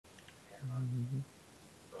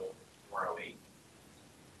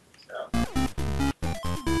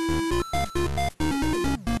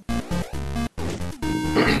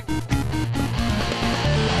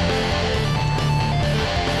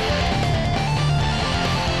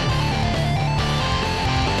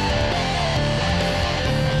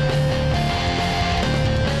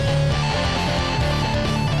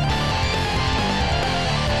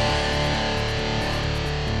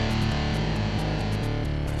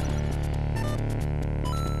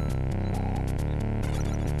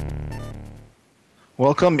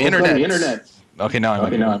Welcome, Internet. Okay, now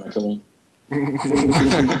I'm actually.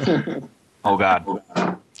 Oh, God.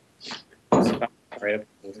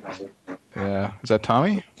 Yeah, is that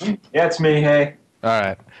Tommy? Yeah, it's me. Hey. All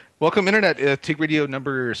right. Welcome, Internet. TIGRadio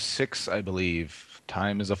number 6, I believe.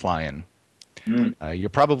 Time is a-flying. You're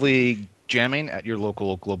probably jamming at your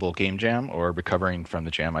local global game jam or recovering from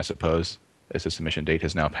the jam, I suppose, as the submission date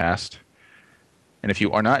has now passed. And if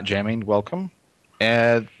you are not jamming, welcome.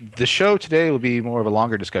 The show today will be more of a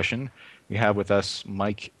longer discussion. We have with us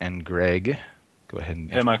Mike and Greg. Go ahead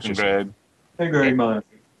and Hey, Mike and Greg. Hey, Greg. Mike.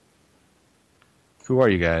 Who are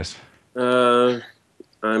you guys? I'm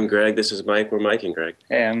Greg. This is Mike. We're Mike and Greg.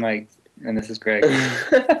 Hey, I'm Mike, and this is Greg.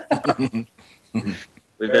 We've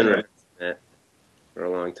been around that for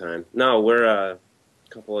a long time. No, we're a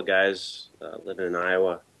couple of guys living in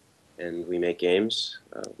Iowa, and we make games.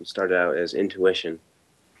 We started out as Intuition.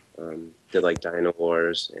 Did like Dino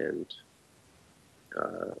Wars and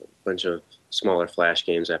a bunch of smaller Flash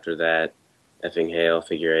games after that. Effing Hail,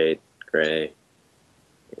 Figure 8, Gray.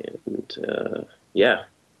 And yeah.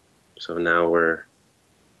 So now we're,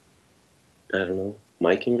 I don't know,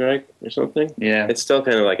 Mike and Greg or something? Yeah. It's still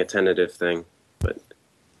kind of like a tentative thing, but...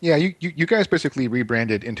 Yeah, you guys basically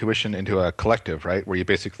rebranded Intuition into a collective, right? Where you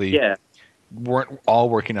basically weren't all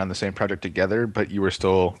working on the same project together, but you were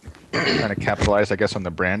still kind of capitalized, I guess, on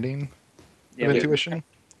the branding of Intuition?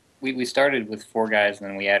 We started with 4 guys, and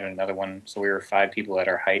then we added another one, so we were 5 people at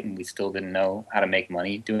our height, and we still didn't know how to make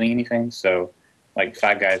money doing anything, so... Like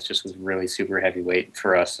 5 guys just was really super heavyweight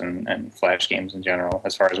for us and Flash games in general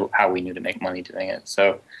as far as how we knew to make money doing it.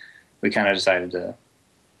 So we kind of decided to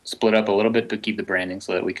split up a little bit but keep the branding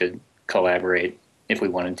so that we could collaborate if we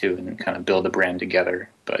wanted to and kind of build a brand together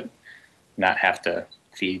but not have to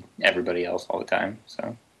feed everybody else all the time.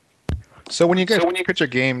 So when you guys pitch your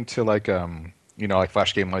game to like like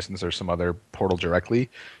Flash Game License or some other portal directly,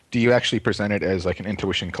 do you actually present it as like an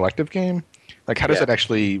Intuition collective game? Like, how does it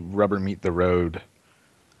actually rubber meet the road?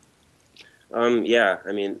 Yeah,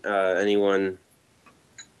 I mean, anyone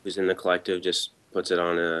who's in the collective just puts it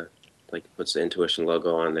on puts the Intuition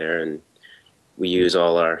logo on there, and we use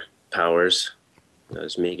all our powers,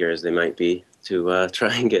 as meager as they might be, to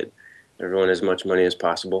try and get everyone as much money as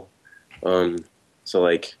possible. So,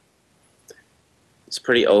 like, it's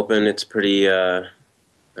pretty open. It's pretty, I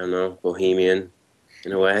don't know, bohemian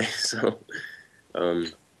in a way. So,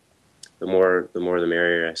 the more the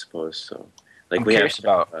merrier, I suppose. So, like, I'm curious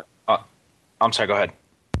about. I'm sorry. Go ahead.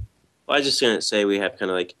 Well, I was just gonna say we have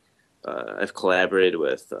kind of like I've collaborated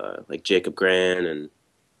with like Jacob Gran and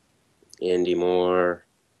Andy Moore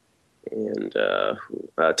and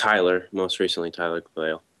Tyler, most recently Tyler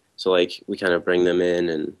Quayle. So like we kind of bring them in,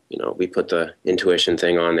 and we put the Intuition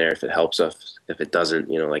thing on there if it helps us. If it doesn't,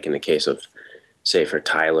 like in the case of, say, for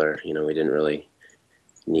Tyler, we didn't really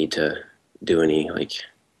need to do any like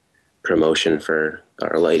promotion for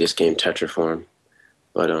our latest game, Tetraform.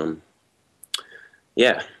 But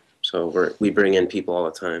yeah, so we bring in people all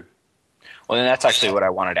the time. Well, and that's actually what I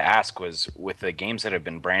wanted to ask was, with the games that have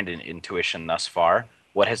been branded Intuition thus far,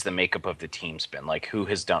 what has the makeup of the teams been? Like, who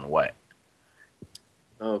has done what?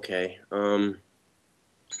 Okay.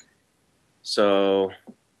 So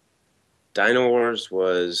Dino Wars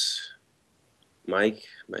was Mike,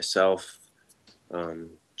 myself,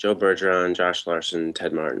 Joe Bergeron, Josh Larson,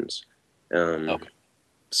 Ted Martins. Okay.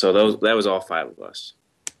 So that was all 5 of us.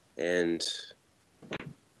 And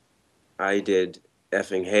I did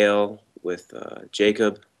Effing Hail with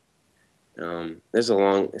Jacob.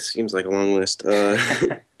 It seems like a long list.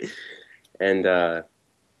 And I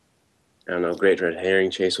don't know, Great Red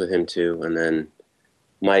Herring Chase with him too. And then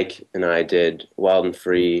Mike and I did Wild and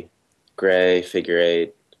Free, Gray, Figure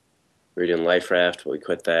 8. We were doing Life Raft, but we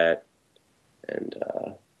quit that. And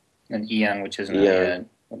Eon, which isn't out yet.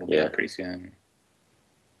 It'll be out pretty soon.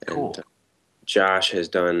 Cool. And, Josh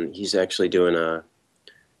he's actually doing a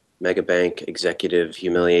Mega Bank Executive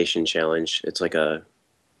Humiliation Challenge. It's like a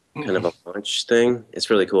kind of a launch thing.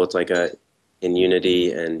 It's really cool. It's like in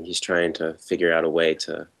Unity, and he's trying to figure out a way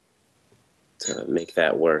to make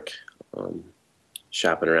that work.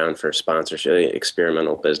 Shopping around for sponsorship,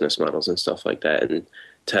 experimental business models and stuff like that. And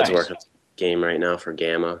Ted's working on a game right now for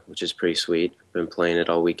Gamma, which is pretty sweet. Been playing it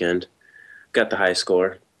all weekend. Got the high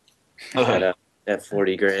score at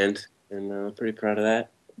 40 grand, and pretty proud of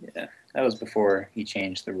that. Yeah, that was before he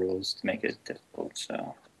changed the rules to make it difficult.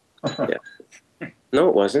 So yeah, no,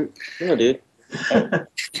 it wasn't. No, dude,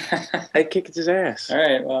 I kicked his ass. All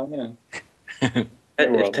right, well,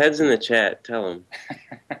 If Ted's in the chat, tell him.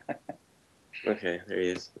 Okay, there he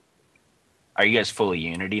is. Are you guys fully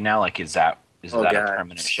Unity now? Like, is that a God.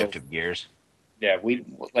 permanent shift of gears? Yeah,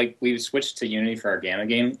 we switched to Unity for our Gamma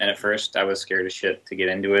game, and at first I was scared as shit to get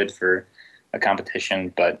into it for a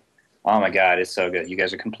competition, but oh my god, it's so good. You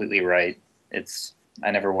guys are completely right. I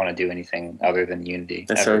never want to do anything other than Unity.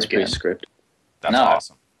 That sounds pretty scripted. That's No.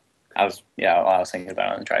 awesome. I was thinking about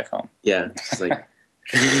it on the drive home. Yeah, it's like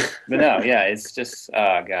But no, yeah, it's just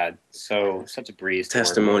oh god, such a breeze. to work with.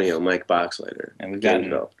 testimonial, Mike Boxleiter, And game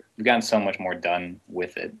developer. we've gotten so much more done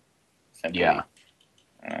with it. Simply. Yeah.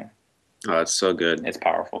 Oh, it's so good. It's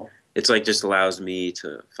powerful. It's like just allows me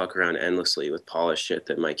to fuck around endlessly with polished shit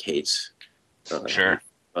that Mike hates. Sure.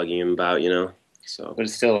 Bugging him about, you know. So, But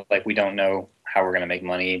it's still like we don't know how we're going to make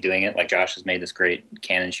money doing it. Like Josh has made this great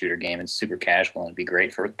cannon shooter game. It's super casual and it'd be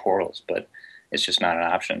great for portals, but it's just not an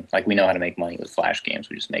option. Like we know how to make money with Flash games.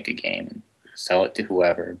 We just make a game and sell it to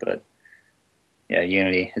whoever. But yeah,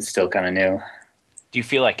 Unity is still kind of new. Do you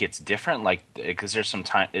feel like it's different? Like, because there's some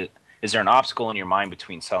time. Is there an obstacle in your mind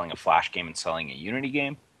between selling a Flash game and selling a Unity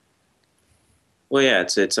game? well, yeah,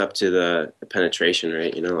 it's up to the penetration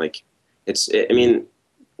rate, you know. Like, I mean,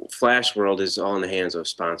 Flash World is all in the hands of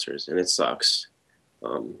sponsors, and it sucks.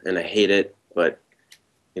 And I hate it, but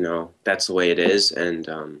you know that's the way it is. And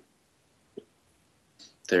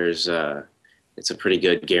it's a pretty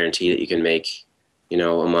good guarantee that you can make, you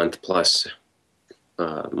know, a month plus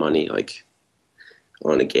money, like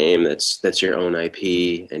on a game that's your own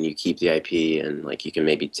IP, and you keep the IP, and like you can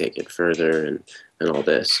maybe take it further and all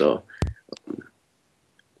this. So,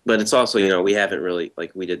 but it's also, you know, we haven't really,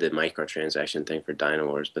 like, we did the microtransaction thing for Dino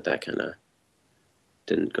Wars, but that kind of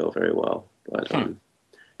didn't go very well. But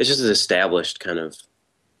it's just an established kind of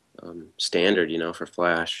standard, you know, for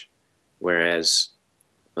Flash, whereas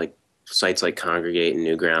like sites like Congregate and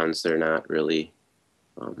Newgrounds, they're not really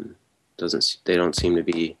they don't seem to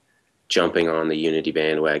be jumping on the Unity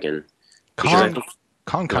bandwagon.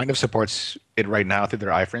 Kong kind of supports it right now through their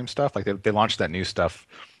iframe stuff. Like they launched that new stuff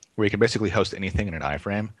where you can basically host anything in an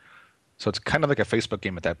iframe. So it's kind of like a Facebook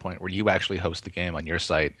game at that point where you actually host the game on your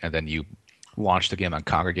site and then you launch the game on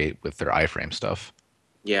Congregate with their iframe stuff.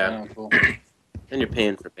 Yeah. Oh, cool. And you're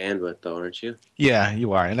paying for bandwidth though, aren't you? Yeah,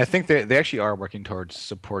 you are. And I think they actually are working towards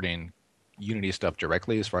supporting Unity stuff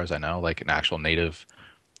directly, as far as I know, like an actual native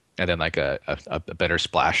and then like a better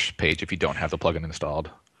splash page if you don't have the plugin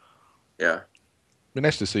installed. Yeah. Be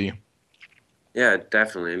nice to see. Yeah,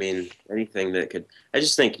 definitely. I mean, anything that could. I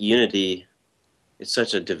just think Unity is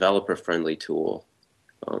such a developer-friendly tool.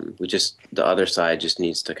 The other side just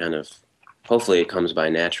needs to kind of. Hopefully, it comes by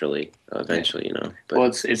naturally eventually, you know. But,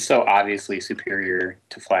 Well, it's so obviously superior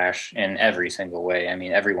to Flash in every single way. I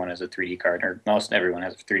mean, everyone has a 3D card, or most everyone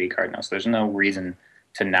has a 3D card now, so there's no reason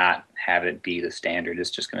to not have it be the standard. It's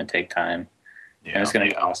just going to take time, and it's going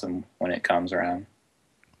to be awesome when it comes around.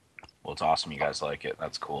 Well, it's awesome you guys like it.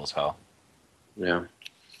 That's cool as hell. yeah,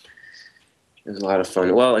 it was a lot of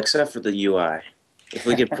fun. Well, except for the UI. If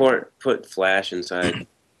we could put Flash inside, you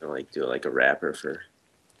know, like do like a wrapper for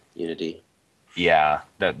Unity. Yeah,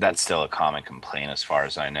 that's still a common complaint as far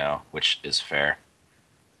as I know, which is fair.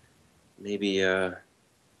 Maybe that'll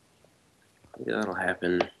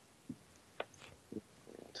happen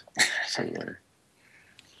somewhere.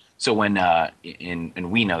 So when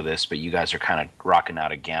and we know this, but you guys are kind of rocking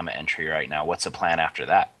out a Gamma entry right now. What's the plan after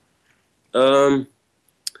that? Hi,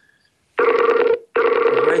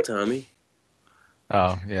 Tommy.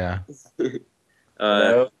 Oh, yeah.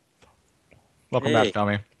 Hello? Welcome Hey. back,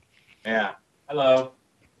 Tommy. Yeah. Hello.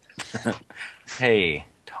 Hey,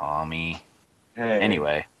 Tommy. Hey.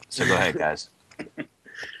 Anyway, so go ahead, guys.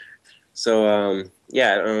 So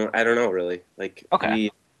yeah, I don't know really. Like Okay.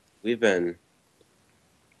 we've been.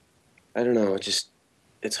 I don't know.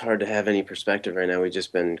 It's hard to have any perspective right now. We've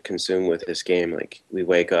just been consumed with this game. Like we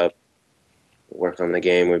wake up, work on the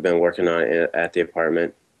game. We've been working on it at the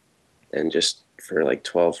apartment, and just for like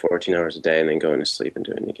 12, 14 hours a day, and then going to sleep and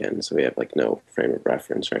doing it again. So we have like no frame of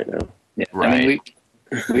reference right now. Yeah, Right. I mean,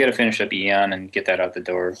 we got to finish up Eon and get that out the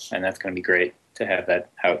door, and that's going to be great to have that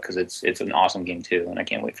out because it's an awesome game too, and I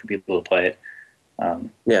can't wait for people to play it. Yeah,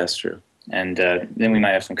 that's true. And then we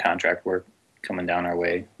might have some contract work coming down our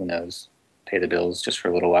way. Who knows? Pay the bills just for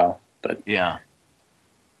a little while. But Yeah.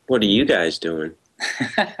 What are you guys doing?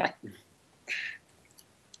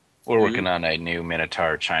 We're working on a new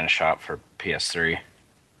Minotaur China shop for PS3.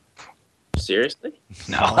 Seriously?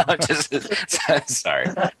 No, just sorry.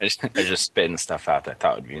 I just spitting stuff out that I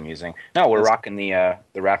thought would be amusing. No, we're rocking the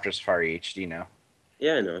Raptor Safari HD now.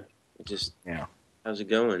 Yeah, I know. How's it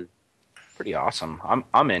going? Pretty awesome.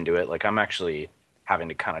 I'm into it. Like I'm actually having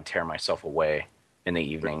to kind of tear myself away in the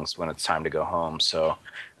evenings when it's time to go home. So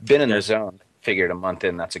been in the zone. Figured a month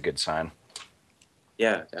in, that's a good sign.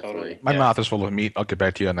 Yeah, definitely. Totally. My Yeah. mouth is full of meat. I'll get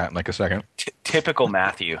back to you on that in like a second. Typical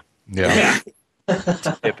Matthew. Yeah.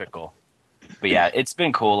 Typical. But yeah, it's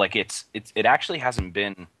been cool. Like it actually hasn't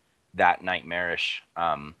been that nightmarish.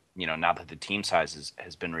 Now that the team size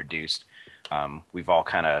has been reduced, we've all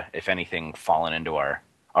kind of, if anything, fallen into our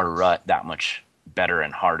rut that much better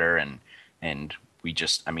and harder. And we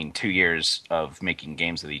just, 2 years of making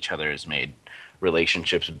games with each other has made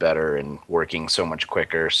relationships better and working so much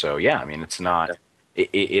quicker. So yeah, it's not,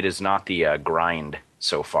 it is not the grind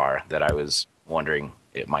so far that I was wondering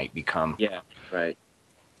it might become. Yeah, right.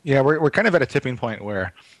 Yeah, we're kind of at a tipping point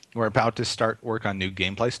where we're about to start work on new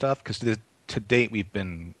gameplay stuff because to date we've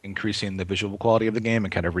been increasing the visual quality of the game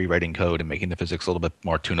and kind of rewriting code and making the physics a little bit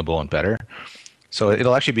more tunable and better. So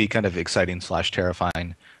it'll actually be kind of exciting /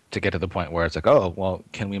 terrifying to get to the point where it's like, oh, well,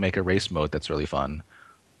 can we make a race mode that's really fun?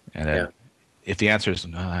 And then if the answer is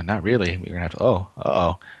not really, we're gonna have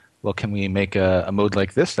to well, can we make a mode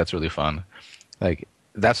like this that's really fun? Like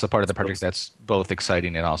that's the part of the project that's both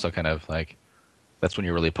exciting and also kind of like that's when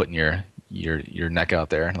you're really putting your neck out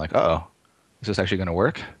there and like, is this actually going to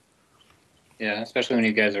work? Yeah, especially when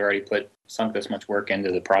you guys have already sunk this much work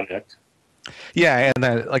into the project. Yeah,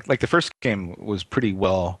 and like the first game was pretty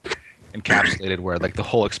well encapsulated, where like the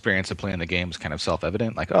whole experience of playing the game was kind of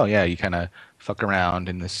self-evident. Like, oh yeah, you kind of fuck around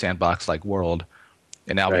in this sandbox-like world,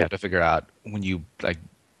 and now we have to figure out when you like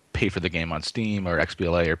pay for the game on Steam or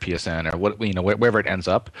XBLA or PSN or what wherever it ends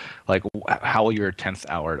up, like how will your 10th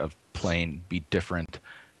hour of playing be different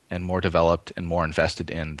and more developed and more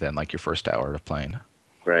invested in than like your first hour of playing?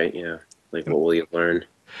 Right. Yeah. Like what will you learn?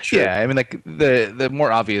 Sure. Yeah, like the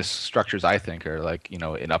more obvious structures I think are like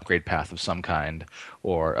an upgrade path of some kind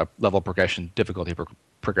or a level progression, difficulty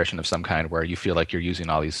progression of some kind, where you feel like you're using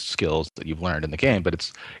all these skills that you've learned in the game, but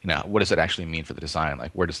it's what does it actually mean for the design?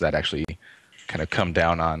 Like where does that actually kind of come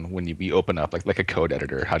down on when you open up like a code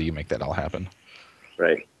editor? How do you make that all happen?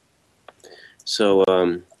 Right. So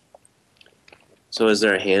so is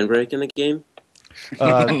there a handbrake in the game?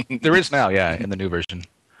 There is now, yeah, in the new version.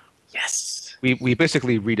 Yes. We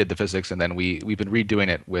basically redid the physics, and then we've been redoing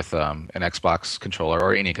it with an Xbox controller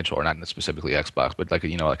or any controller, not specifically Xbox, but like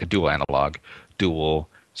like a dual analog, dual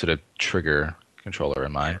sort of trigger controller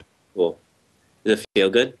in mind. Cool. Does it feel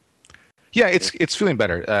good? Yeah, it's feeling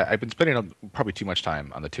better. I've been spending probably too much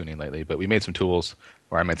time on the tuning lately, but we made some tools,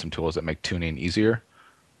 or I made some tools that make tuning easier.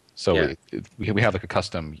 So we have like a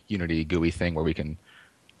custom Unity GUI thing where we can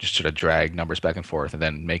just sort of drag numbers back and forth and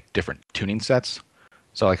then make different tuning sets.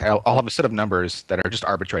 So like I'll have a set of numbers that are just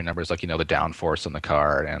arbitrary numbers, like the down force on the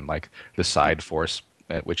car and like the side force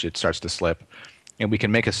at which it starts to slip, and we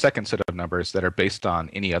can make a second set of numbers that are based on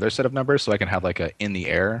any other set of numbers. So I can have like a in the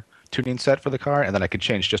air tuning set for the car, and then I could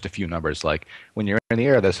change just a few numbers, like when you're in the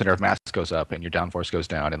air, the center of mass goes up and your downforce goes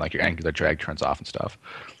down, and like your angular drag turns off and stuff.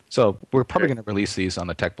 So we're probably going to release these on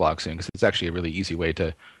the tech blog soon because it's actually a really easy way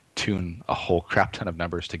to tune a whole crap ton of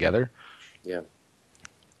numbers together. Yeah.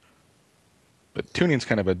 But tuning's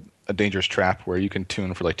kind of a dangerous trap where you can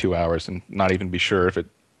tune for like 2 hours and not even be sure if it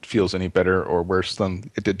feels any better or worse than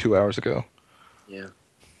it did 2 hours ago. Yeah.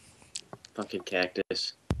 Fucking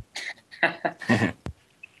cactus.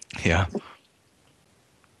 Yeah.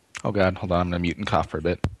 Oh God, hold on, I'm gonna mute and cough for a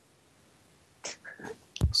bit.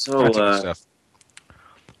 So, Stuff.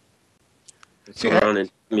 what's going on in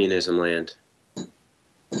communism land?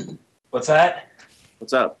 What's that?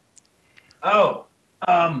 What's up? Oh,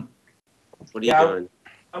 What are you doing?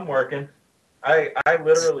 I'm working. I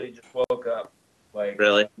literally just woke up like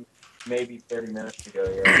Really? maybe 30 minutes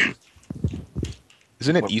ago. Yeah.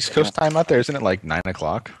 Isn't it East Coast time out there? Isn't it like 9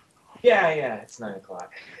 o'clock? Yeah, it's 9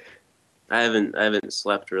 o'clock. I haven't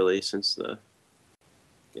slept really since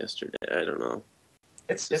yesterday. I don't know.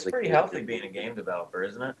 It's like- pretty healthy being a game developer,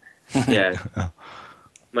 isn't it? Yeah. I'm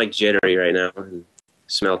like jittery right now and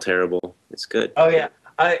smell terrible. It's good. Oh yeah.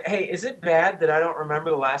 Hey, is it bad that I don't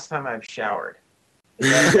remember the last time I've showered?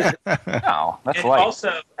 No, that's And light.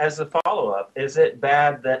 also, as a follow-up, is it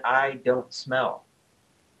bad that I don't smell?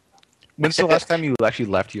 When's the last time you actually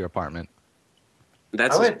left your apartment?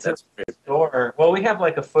 That's I went to that's the store. Well, we have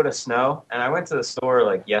like a foot of snow, and I went to the store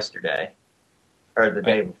like yesterday or the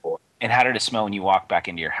day before. And how did it smell when you walked back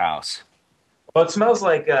into your house? Well, it smells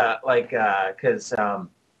like because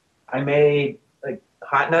I made like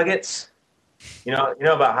hot nuggets. You know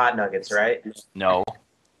about hot nuggets, right? No.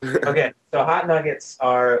 Okay, so hot nuggets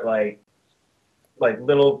are like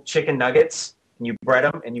little chicken nuggets, and you bread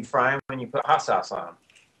them and you fry them and you put hot sauce on them.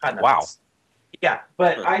 Hot nuggets. Wow. Yeah,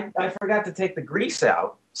 but I forgot to take the grease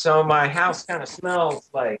out, so my house kind of smells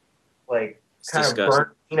like kind of disgusting. burnt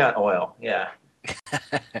peanut oil. Yeah,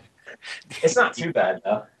 it's not too bad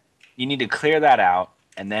though. You need to clear that out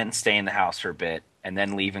and then stay in the house for a bit and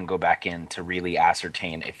then leave and go back in to really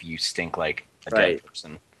ascertain if you stink like a Right. dead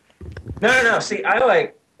person. No. See, I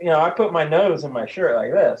like, I put my nose in my shirt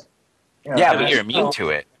like this. Yeah, but I you're immune smell- to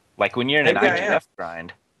it. Like when you're in an Maybe I am. IGF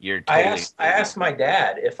grind, you're I totally. asked my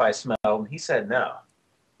dad if I smelled. He said no.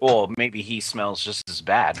 Well, maybe he smells just as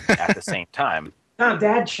bad at the same time. No,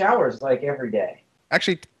 Dad showers like every day.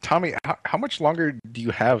 Actually, Tommy, how much longer do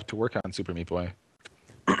you have to work on Super Meat Boy?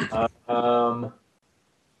 A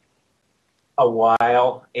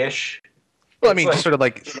while ish. Well, I mean, It's just sort of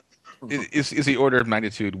like, is the order of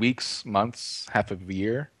magnitude weeks, months, half of a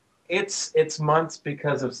year? It's months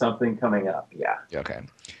because of something coming up. Yeah. Yeah, okay.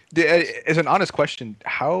 As an honest question,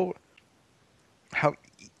 how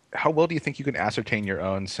well do you think you can ascertain your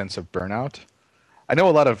own sense of burnout? I know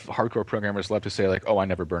a lot of hardcore programmers love to say like, "Oh, I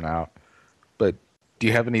never burn out," but do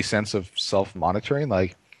you have any sense of self-monitoring?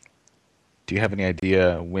 Like, do you have any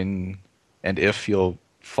idea when and if you'll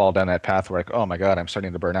fall down that path where like, "Oh my God, I'm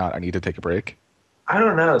starting to burn out. I need to take a break"? I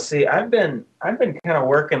don't know. See, I've been kind of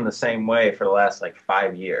working the same way for the last like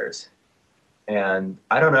 5 years, and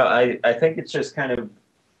I don't know. I think it's just kind of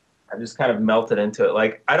I've just kind of melted into it.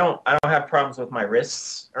 Like I don't have problems with my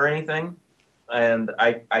wrists or anything, and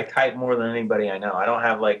I type more than anybody I know. I don't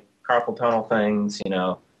have like carpal tunnel things.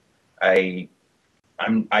 I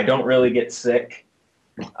don't really get sick.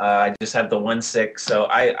 I just have the one sick. So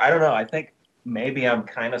I don't know. I think maybe I'm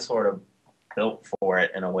kind of sort of built for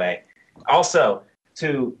it in a way. Also,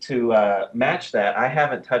 to match that, I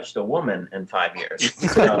haven't touched a woman in 5 years.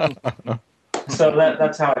 So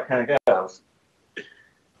that's how it kind of goes.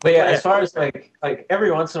 But yeah, as far as like every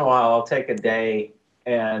once in a while, I'll take a day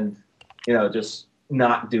and just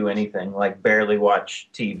not do anything, like barely watch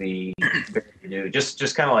TV,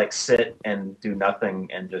 just kind of like sit and do nothing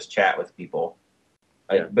and just chat with people.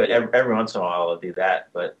 But every once in a while I'll do that.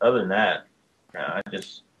 But other than that, I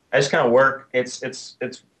just kind of work. It's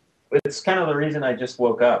kind of the reason I just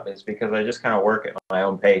woke up is because I just kind of work at my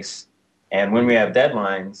own pace. And when we have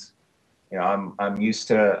deadlines, I'm used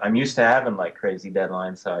to having like crazy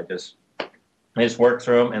deadlines. So I just work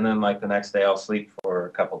through them, and then like the next day I'll sleep for a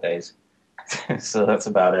couple days. So that's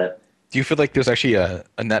about it. Do you feel like there's actually a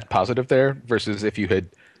net positive there versus if you had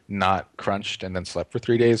not crunched and then slept for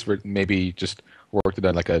 3 days, where maybe just worked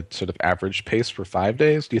at like a sort of average pace for 5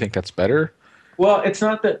 days? Do you think that's better? Well, it's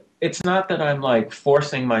not that I'm like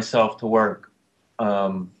forcing myself to work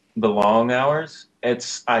the long hours.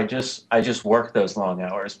 I just work those long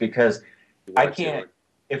hours because I can't.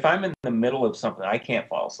 If I'm in the middle of something, I can't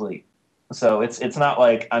fall asleep. So it's not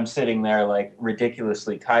like I'm sitting there like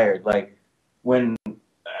ridiculously tired. Like when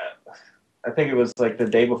I think it was like the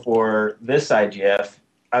day before this IGF,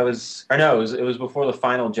 it was before the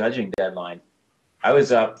final judging deadline. I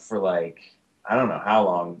was up for like I don't know how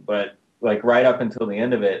long, but like right up until the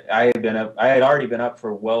end of it, I had already been up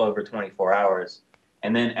for well over 24 hours.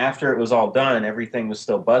 And then after it was all done, everything was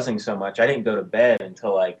still buzzing so much, I didn't go to bed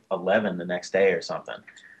until like 11 the next day or something.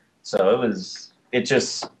 So I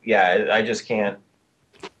just can't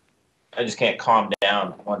calm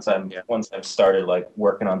down once I've started like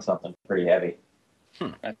working on something pretty heavy.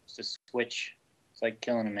 That's a switch. It's like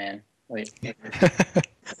killing a man. Wait.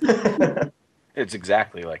 It's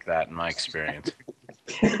exactly like that in my experience.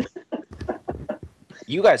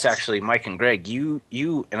 You guys actually, Mike and Greg, you,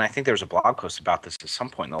 and I think there was a blog post about this at some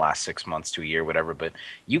point in the last 6 months to a year, whatever. But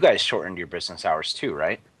you guys shortened your business hours too,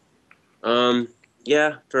 right?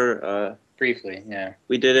 Yeah, for Briefly, yeah.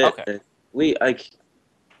 we did it. Okay. We've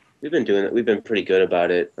been doing it. We've been pretty good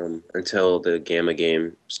about it until the Gamma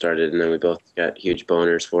game started, and then we both got huge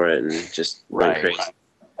boners for it and just went crazy.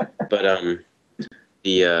 But I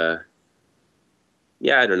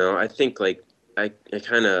don't know. I think like I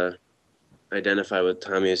kind of identify with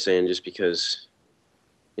Tommy was saying just because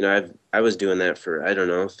I was doing that for I don't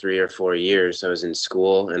know 3 or 4 years. I was in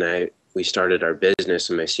school and we started our business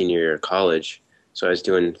in my senior year of college, so I was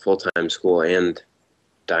doing full-time school and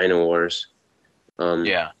Dino Wars.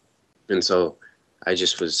 And so I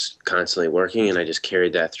just was constantly working, and I just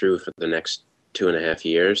carried that through for the next 2.5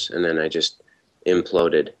 years, and then I just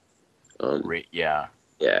imploded.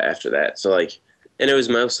 After that. So and it was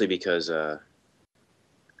mostly because I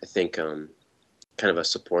think kind of a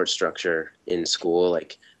support structure in school.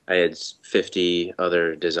 Like I had 50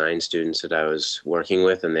 other design students that I was working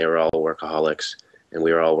with, and they were all workaholics, and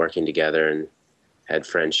we were all working together and had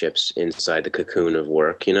friendships inside the cocoon of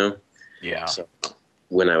work, Yeah. So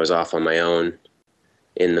when I was off on my own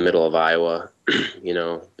in the middle of Iowa,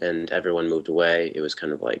 and everyone moved away, it was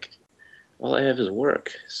kind of like, all I have is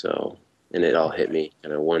work. So, and it all hit me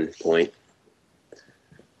at one point.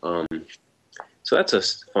 So that's a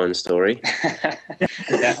fun story.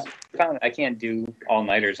 Yeah. found I can't do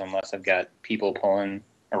all-nighters unless I've got people pulling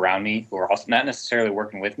around me who are also not necessarily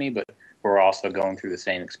working with me, but who are also going through the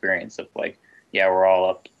same experience of like, yeah, we're all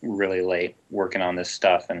up really late working on this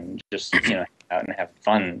stuff, and just hang out and have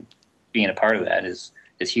fun. Being a part of that is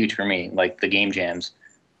huge for me. Like the game jams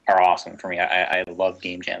are awesome for me. I love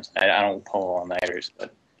game jams. I don't pull all-nighters,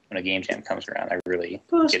 but when a game jam comes around, I really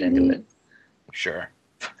get into it. Sure.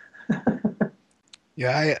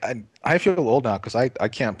 Yeah, I feel old now because I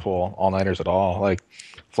can't pull all-nighters at all. Like,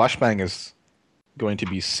 Flashbang is going to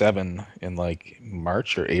be 7 in like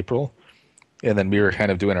March or April, and then we were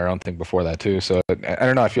kind of doing our own thing before that too. So I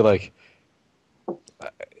don't know. I feel like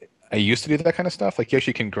I used to do that kind of stuff. Like, yes,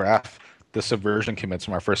 you can graph the subversion commits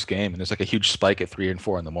from our first game, and there's like a huge spike at 3 and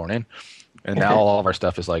 4 in the morning, and now all of our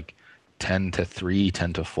stuff is like 10 to 3,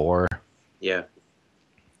 10 to 4. Yeah.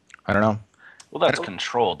 I don't know. Well, that's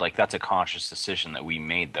controlled. Like, that's a conscious decision that we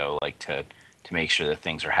made, though, like to make sure that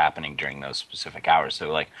things are happening during those specific hours. So,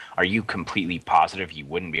 like, are you completely positive you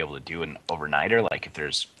wouldn't be able to do an overnighter, like, if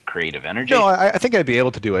there's creative energy? No, I think I'd be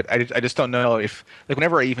able to do it. I just don't know if, like,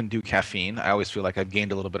 whenever I even do caffeine, I always feel like I've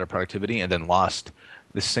gained a little bit of productivity and then lost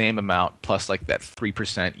the same amount plus, like, that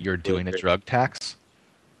 3% you're doing a drug tax.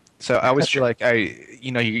 So I always feel like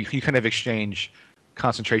you kind of exchange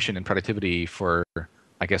concentration and productivity for,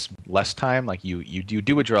 I guess, less time. Like you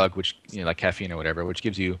do a drug, which, like caffeine or whatever, which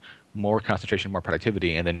gives you more concentration, more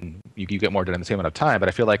productivity, and then you get more done in the same amount of time. But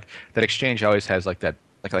I feel like that exchange always has like that,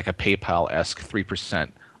 like a PayPal-esque 3%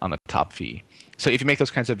 on the top fee. So if you make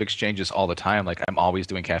those kinds of exchanges all the time, like I'm always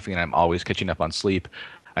doing caffeine, I'm always catching up on sleep,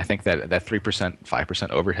 I think that 3%, 5%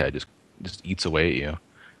 overhead just eats away at you.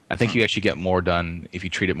 I think you actually get more done if you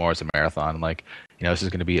treat it more as a marathon. Like, this is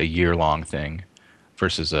going to be a year-long thing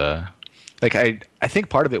versus like I think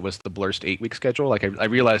part of it was the Blurst 8-week schedule. Like I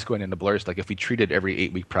realized going into Blurst, like if we treated every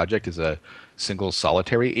 8-week project as a single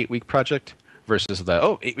solitary 8-week project versus the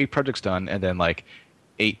 8-week project's done, and then like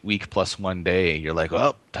 8-week plus 1 day, you're like,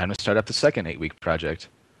 well, time to start up the second 8-week project.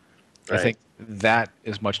 Right. I think that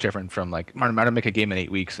is much different from like, I'm going to make a game in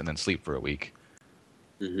 8 weeks and then sleep for a week.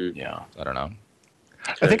 Mm-hmm. Yeah, I don't know.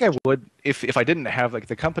 I think I would if I didn't have, like,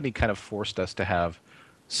 the company kind of forced us to have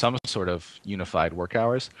some sort of unified work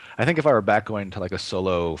hours. I think if I were back going to like a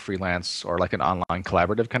solo freelance or like an online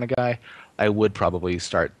collaborative kind of guy, I would probably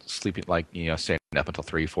start sleeping, like, staying up until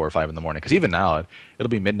 3, 4, or 5 in the morning. Because even now it'll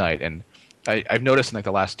be midnight, and I've noticed in like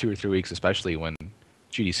the last 2 or 3 weeks, especially when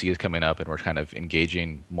GDC is coming up and we're kind of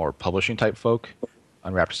engaging more publishing type folk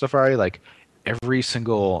on Raptor Safari, like every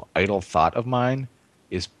single idle thought of mine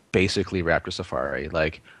is basically Raptor Safari.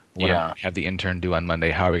 Like, what do I have the intern do on Monday?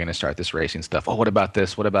 How are we going to start this racing stuff? Oh, what about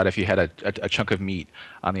this? What about if you had a chunk of meat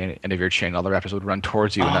on the end of your chain? All the raptors would run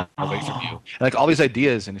towards you and not away from you. And like all these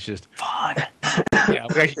ideas, and it's just fun. Yeah,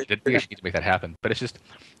 we actually need to make that happen. But it's just,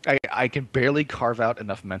 I can barely carve out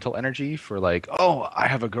enough mental energy for like, oh, I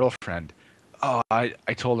have a girlfriend. Oh, I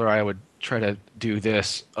told her I would try to do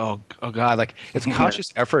this. Oh God, like it's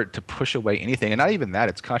conscious effort to push away anything, and not even that.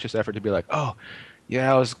 It's conscious effort to be like, oh,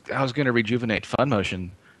 yeah, I was going to rejuvenate Funmotion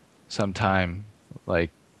sometime like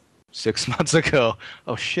 6 months ago.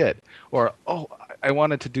 Oh shit. Or I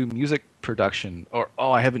wanted to do music production. Or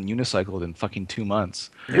I haven't unicycled in fucking 2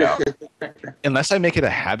 months. Yeah. Unless I make it a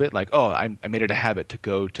habit, like I made it a habit to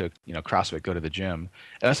go to CrossFit, go to the gym.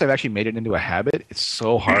 Unless I've actually made it into a habit, it's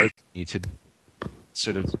so hard for me to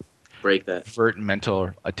sort of break that, divert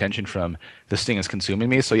mental attention from this thing is consuming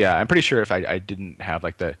me. So yeah, I'm pretty sure if I didn't have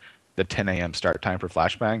like the 10 a.m. start time for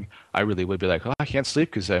Flashbang, I really would be like, I can't sleep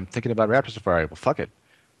because I'm thinking about Raptor Safari. Well, fuck it.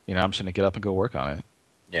 I'm just going to get up and go work on it.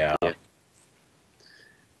 Yeah.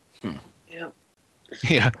 Yeah.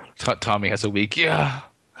 Yeah. Tommy has a week. Yeah.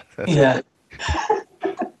 Yeah.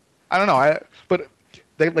 I don't know. But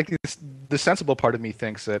the sensible part of me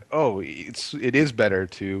thinks that, it is better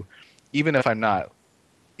to, even if I'm not,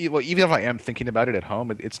 even if I am thinking about it at home,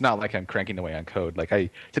 it's not like I'm cranking away on code. Like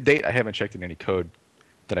to date, I haven't checked in any code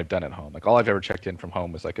that I've done at home. Like all I've ever checked in from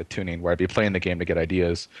home was like a tuning where I'd be playing the game to get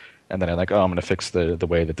ideas, and then I'm like, I'm going to fix the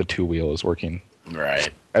way that the 2-wheel is working. Right.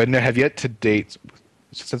 I have yet to date,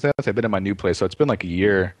 since I've been in my new place, so it's been like a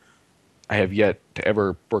year, I have yet to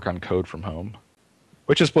ever work on code from home,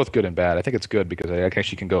 which is both good and bad. I think it's good because I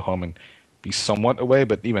actually can go home and be somewhat away,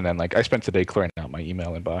 but even then, like I spent today clearing out my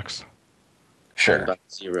email inbox. Sure. About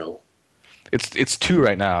 0. It's 2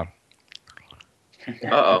 right now.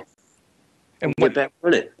 Uh-oh. And get back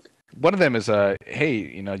on it. One of them is, hey,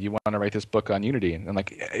 you want to write this book on Unity? And I'm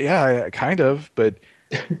like, yeah, kind of. But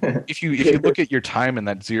if you look at your time in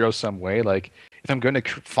that 0-sum way, like if I'm going to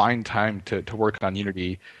find time to work on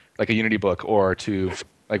Unity, like a Unity book, or to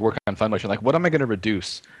like work on Funmotion, like what am I going to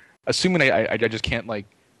reduce? Assuming I just can't like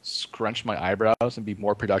scrunch my eyebrows and be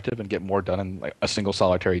more productive and get more done in like a single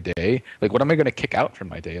solitary day? Like, what am I going to kick out from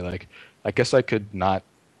my day? Like, I guess I could not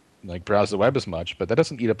like browse the web as much, but that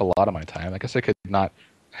doesn't eat up a lot of my time. I guess I could not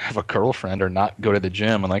have a girlfriend or not go to the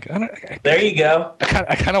gym. And like, there you go.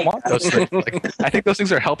 I kind of want those things. Like, I think those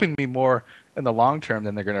things are helping me more in the long term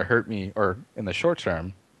than they're going to hurt me or in the short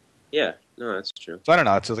term. Yeah, no, that's true. So I don't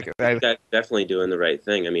know. It's just like You're definitely doing the right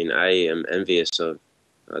thing. I mean, I am envious of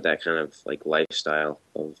that kind of like lifestyle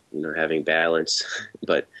of having balance.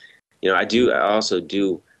 But I also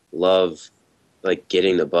do love like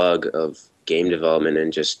getting the bug of game development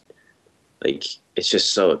and just like it's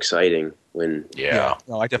just so exciting when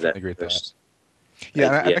No, I definitely agree with that.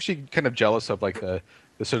 Yeah, I'm actually kind of jealous of like the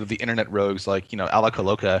sort of the internet rogues, like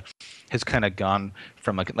Alakaloka has kind of gone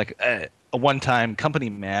from like a one-time company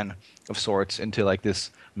man of sorts into like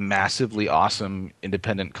this massively awesome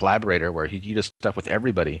independent collaborator where he does stuff with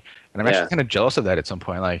everybody, and I'm actually kind of jealous of that at some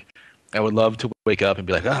point. Like, I would love to wake up and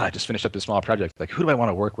be like, I just finished up this small project. Like, who do I want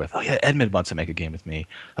to work with? Oh yeah, Edmund wants to make a game with me.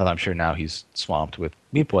 Although I'm sure now he's swamped with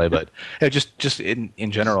Meat Boy, but just in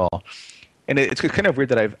general. And it's kind of weird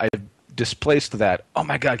that I've displaced that, oh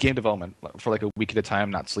my God, game development for like a week at a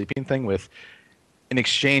time, not sleeping thing with, in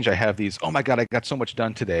exchange, I have these, oh my God, I got so much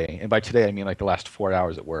done today. And by today, I mean like the last 4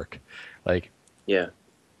 hours at work. Like,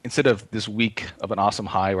 instead of this week of an awesome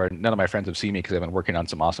high where none of my friends have seen me because I've been working on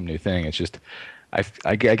some awesome new thing, it's just,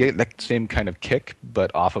 I get that same kind of kick,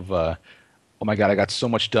 but off of, oh my God, I got so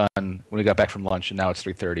much done when we got back from lunch and now it's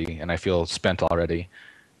 3:30 and I feel spent already.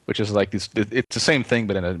 Which is like this, it's the same thing,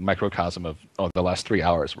 but in a microcosm of, the last 3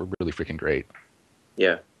 hours were really freaking great.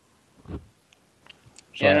 Yeah. So,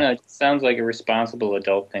 I don't know. It sounds like a responsible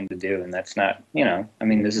adult thing to do, and that's not, I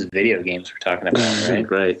mean, this is video games we're talking about, right?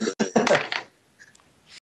 Right.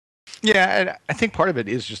 Yeah, and I think part of it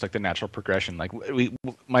is just like the natural progression. Like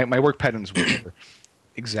my work patterns were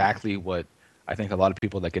exactly what I think a lot of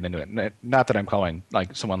people that get into it. Not that I'm calling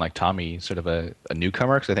like someone like Tommy sort of a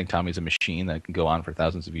newcomer, because I think Tommy's a machine that can go on for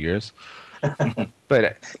thousands of years.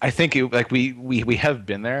 But I think we have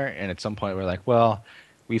been there, and at some point we're like, well,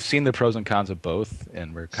 we've seen the pros and cons of both,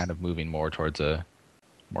 and we're kind of moving more towards a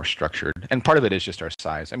more structured. And part of it is just our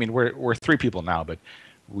size. I mean, we're 3 people now, but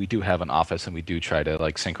we do have an office, and we do try to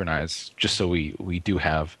like synchronize just so we do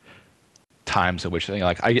have times at which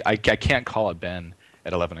like I can't call it Ben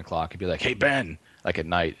at 11 o'clock and be like, hey Ben, like at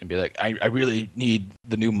night, and be like, I really need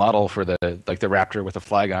the new model for the Raptor with a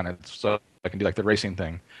flag on it so I can do like the racing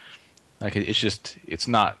thing. Like it's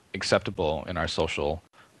not acceptable in our social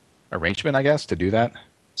arrangement, I guess, to do that.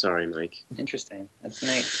 Sorry, Mike. Interesting. That's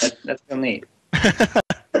neat. That's real neat.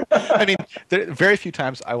 I mean, there are very few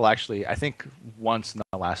times I will actually, I think once in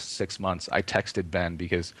the last 6 months, I texted Ben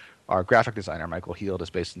because our graphic designer, Michael Heald, is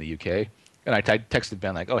based in the UK. And I texted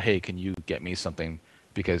Ben like, oh, hey, can you get me something?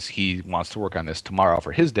 Because he wants to work on this tomorrow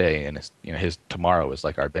for his day. And his tomorrow is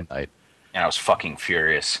like our midnight. And I was fucking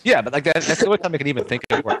furious. Yeah, but like that's the only time I can even think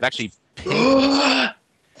of work. Actually,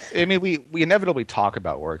 I mean, we inevitably talk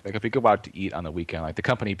about work. Like if we go out to eat on the weekend, like the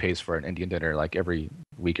company pays for an Indian dinner like every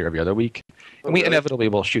week or every other week. And we inevitably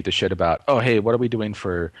will shoot the shit about, oh, hey, what are we doing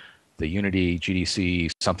for the Unity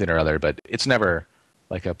GDC something or other? But it's never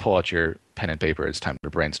like a pull out your pen and paper. It's time to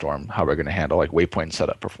brainstorm how we're going to handle like waypoint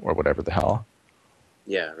setup or whatever the hell.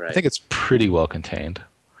 Yeah, right. I think it's pretty well contained.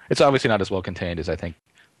 It's obviously not as well contained as I think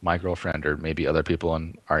my girlfriend or maybe other people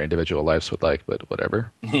in our individual lives would like, but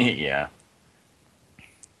whatever. Yeah.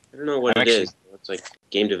 I don't know what it is. It's like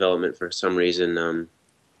game development for some reason.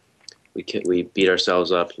 We beat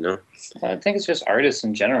ourselves up, Well, I think it's just artists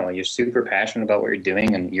in general. You're super passionate about what you're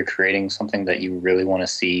doing, and you're creating something that you really want to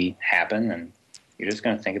see happen, and you're just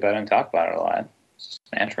going to think about it and talk about it a lot. It's just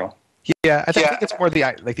natural. Yeah, I think it's more the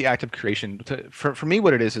act of creation. For me,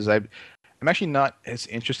 what it is I'm actually not as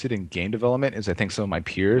interested in game development as I think some of my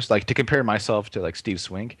peers. Like to compare myself to like Steve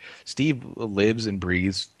Swink. Steve lives and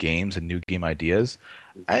breathes games and new game ideas.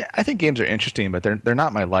 I think games are interesting, but they're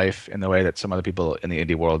not my life in the way that some other people in the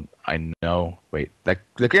indie world I know. Wait,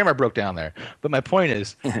 the grammar broke down there. But my point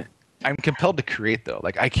is, I'm compelled to create though.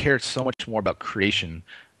 Like I care so much more about creation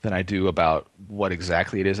than I do about what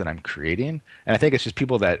exactly it is that I'm creating. And I think it's just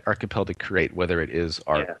people that are compelled to create, whether it is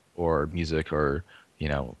art or music or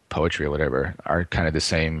poetry or whatever, are kind of the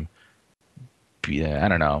same. I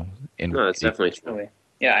don't know. No, it's definitely true.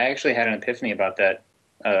 Yeah, I actually had an epiphany about that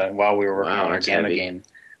while we were working on our Gamma game,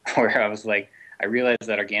 where I was like, I realized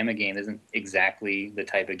that our Gamma game isn't exactly the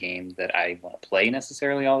type of game that I want to play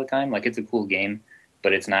necessarily all the time. Like, it's a cool game,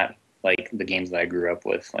 but it's not like the games that I grew up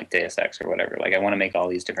with, like Deus Ex or whatever. Like, I want to make all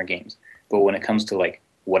these different games. But when it comes to, like,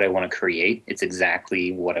 what I want to create, it's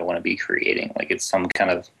exactly what I want to be creating. Like, it's some kind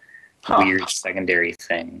of weird secondary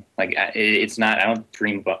thing. Like it's not. I don't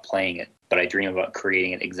dream about playing it, but I dream about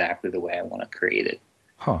creating it exactly the way I want to create it.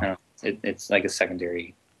 Huh. It's like a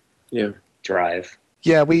secondary drive.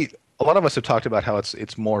 Yeah, a lot of us have talked about how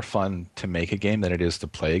it's more fun to make a game than it is to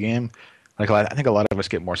play a game. Like I think a lot of us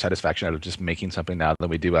get more satisfaction out of just making something now than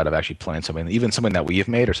we do out of actually playing something, even something that we have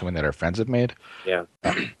made or something that our friends have made. Yeah.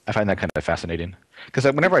 I find that kind of fascinating. Because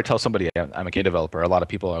whenever I tell somebody I'm a game developer, a lot of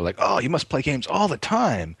people are like, "Oh, you must play games all the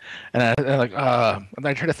time," and I'm like, and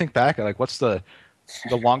I try to think back, like, what's the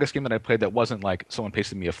longest game that I played that wasn't like someone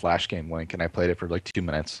pasted me a Flash game link and I played it for like 2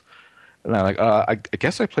 minutes. And I'm like, I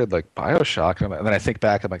guess I played like BioShock, and then I think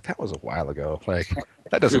back, I'm like, that was a while ago. Like,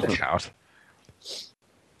 that doesn't count.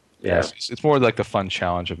 Yeah, it's more like the fun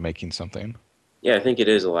challenge of making something. Yeah, I think it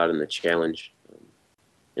is a lot in the challenge,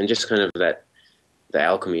 and just kind of the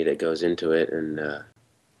alchemy that goes into it, and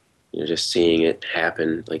just seeing it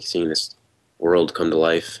happen, like seeing this world come to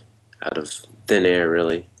life out of thin air.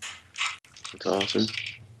 Really, it's awesome.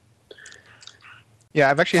 Yeah,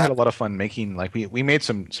 I've actually had a lot of fun making, like, we made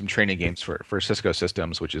some training games for Cisco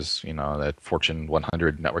Systems, which is, that Fortune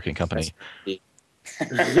 100 networking company.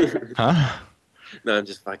 Huh? No, I'm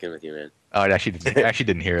just fucking with you, man. Oh, I actually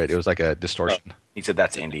didn't hear it. It was like a distortion. Oh, he said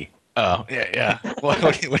that's indie. Oh, yeah. Well,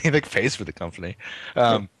 what do you think pays for the company?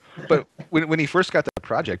 But when he first got the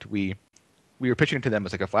project, we were pitching it to them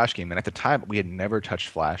as like a Flash game, and at the time we had never touched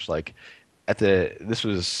Flash. Like this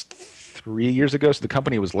was 3 years ago, so the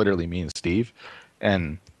company was literally me and Steve.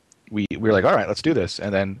 And we were like, all right, let's do this.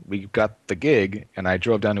 And then we got the gig, and I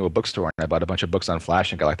drove down to a bookstore, and I bought a bunch of books on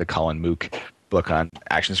Flash and got like the Colin Mook book on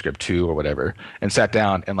ActionScript 2 or whatever, and sat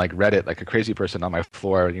down and like read it like a crazy person on my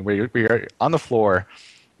floor. You're on the floor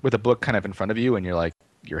with a book kind of in front of you, and you're like,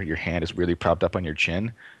 your hand is really propped up on your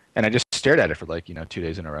chin. And I just stared at it for like 2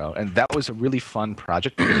 days in a row. And that was a really fun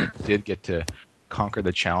project because I did get to conquer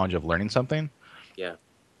the challenge of learning something. Yeah.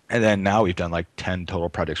 And then now we've done like 10 total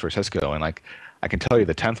projects for Cisco, and like I can tell you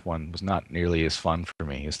the 10th one was not nearly as fun for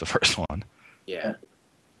me as the first one. Yeah.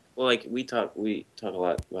 Well, like we talk a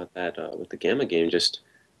lot about that with the Gamma game. Just,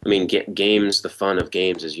 I mean, games. The fun of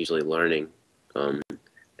games is usually learning,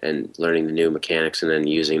 and learning the new mechanics, and then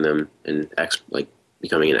using them and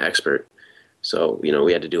becoming an expert. So we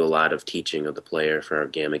had to do a lot of teaching of the player for our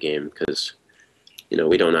Gamma game because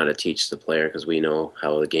we don't know how to teach the player because we know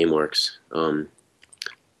how the game works, and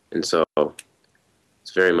so.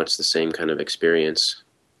 It's very much the same kind of experience,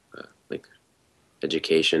 like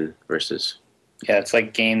education versus. Yeah, it's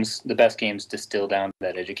like games. The best games distill down to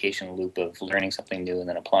that education loop of learning something new and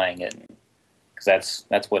then applying it, because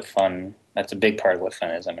that's what fun. That's a big part of what fun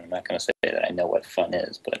is. I mean, I'm not going to say that I know what fun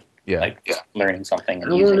is, but learning something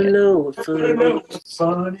and using it. I want to know what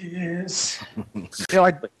fun is.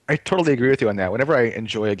 I totally agree with you on that. Whenever I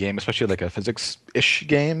enjoy a game, especially like a physics-ish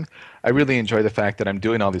game, I really enjoy the fact that I'm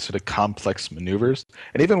doing all these sort of complex maneuvers.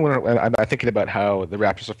 And even when I'm thinking about how the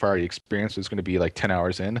Raptor Safari experience is going to be like 10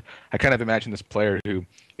 hours in, I kind of imagine this player who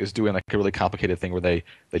is doing like a really complicated thing where they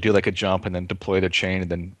do like a jump and then deploy their chain and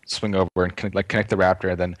then swing over and connect the Raptor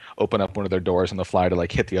and then open up one of their doors on the fly to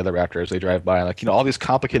like hit the other Raptor as they drive by. Like, all these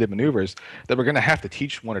complicated maneuvers that we're going to have to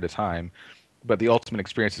teach one at a time. But the ultimate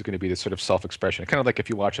experience is going to be this sort of self-expression. Kind of like if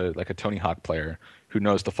you watch a Tony Hawk player who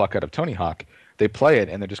knows the fuck out of Tony Hawk, they play it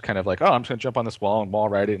and they're just kind of like, oh, I'm just going to jump on this wall and wall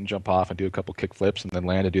ride it and jump off and do a couple kick flips and then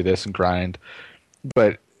land and do this and grind.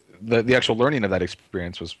 But the actual learning of that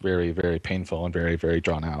experience was very, very painful and very, very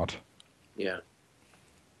drawn out. Yeah.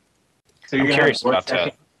 So you're curious about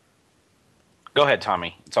that. Go ahead,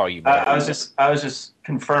 Tommy. It's all you. I was just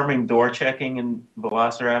confirming door checking in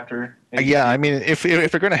Velociraptor. Yeah, I mean, if you're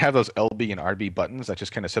going to have those LB and RB buttons that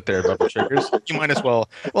just kind of sit there above the triggers, you might as well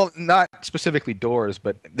not specifically doors,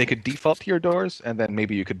 but they could default to your doors, and then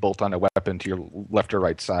maybe you could bolt on a weapon to your left or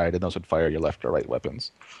right side, and those would fire your left or right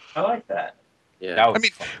weapons. I like that. Yeah. I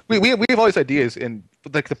mean, we have all these ideas, and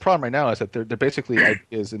like the problem right now is that they're basically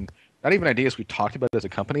ideas, and not even ideas we talked about as a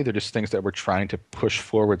company. They're just things that we're trying to push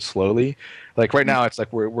forward slowly. Like right now, it's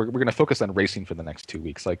like we're going to focus on racing for the next 2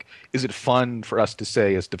 weeks. Like, is it fun for us to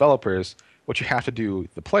say as developers, what you have to do,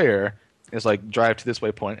 the player, is like drive to this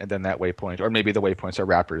waypoint and then that waypoint, or maybe the waypoints are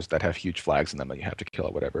Raptors that have huge flags in them that you have to kill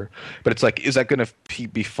or whatever. But it's like, is that going to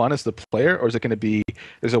be fun as the player, or is it going to be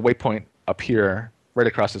there's a waypoint up here right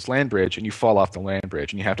across this land bridge and you fall off the land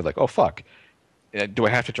bridge and you have to like, oh fuck, do I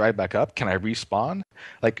have to drive back up? Can I respawn?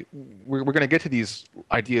 Like, we're going to get to these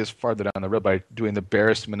ideas farther down the road by doing the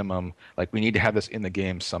barest minimum. Like, we need to have this in the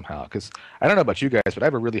game somehow. Because I don't know about you guys, but I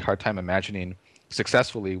have a really hard time imagining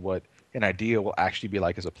successfully what an idea will actually be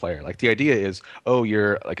like as a player. Like, the idea is, oh,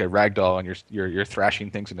 you're like a ragdoll and you're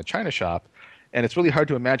thrashing things in the China shop, and it's really hard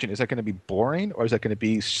to imagine, is that going to be boring or is that going to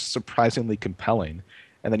be surprisingly compelling?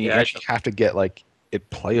 And then you actually have to get like it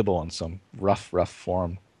playable in some rough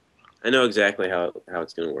form. I know exactly how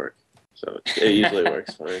it's going to work, so it usually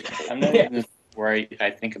works fine. I'm not even where I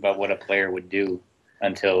think about what a player would do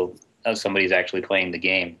until somebody's actually playing the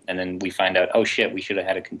game, and then we find out, oh shit, we should have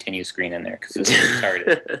had a continue screen in there because this is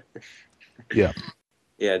retarded. Yeah.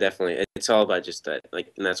 Yeah, definitely. It's all about just that,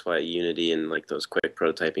 like, and that's why Unity and like those quick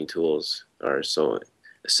prototyping tools are so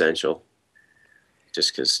essential.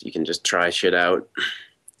 Just because you can just try shit out.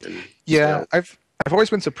 And, yeah, I've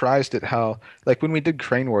always been surprised at how, like, when we did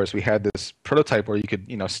Crane Wars, we had this prototype where you could,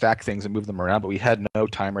 stack things and move them around, but we had no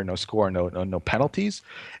timer, no score, no penalties.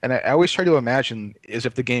 And I always try to imagine as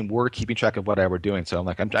if the game were keeping track of what I were doing. So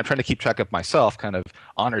I'm trying to keep track of myself, kind of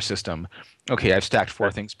honor system. Okay, I've stacked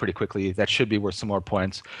 4 things pretty quickly. That should be worth some more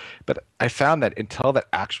points. But I found that until that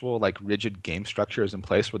actual, like, rigid game structure is in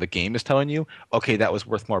place where the game is telling you, okay, that was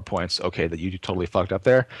worth more points. Okay, that you totally fucked up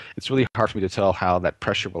there. It's really hard for me to tell how that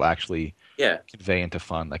pressure will actually convey into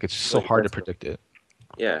fun. Like, it's so hard to predict it.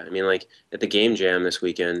 Yeah, I mean, like at the game jam this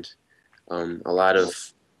weekend, a lot of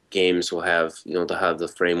games will have, they'll have the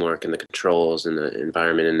framework and the controls and the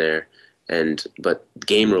environment in there, but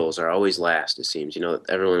game rules are always last. It seems,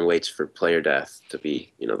 everyone waits for player death to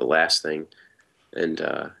be, the last thing, and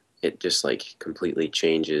it just like completely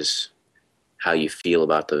changes how you feel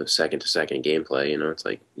about the second to second gameplay. It's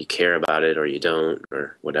like you care about it or you don't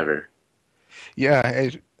or whatever. Yeah,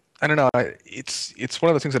 I don't know. It's one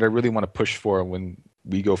of those things that I really want to push for when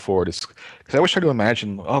we go forward. Is because I always try to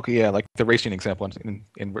imagine. Okay, yeah, like the racing example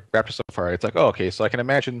in Raptor Safari. It's like, oh, okay, so I can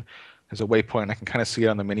imagine there's a waypoint. I can kind of see it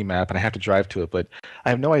on the mini map, and I have to drive to it. But I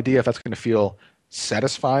have no idea if that's going to feel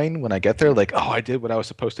satisfying when I get there. Like, oh, I did what I was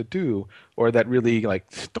supposed to do, or that really like,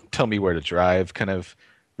 don't tell me where to drive, kind of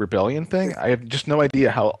rebellion thing. I have just no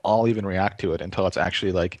idea how I'll even react to it until it's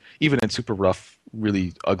actually like, even in super rough,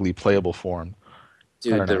 really ugly playable form.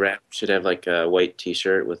 Dude, the rap should have like a white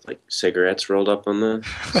T-shirt with like cigarettes rolled up on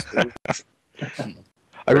the.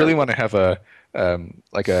 I really want to have a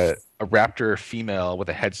raptor female with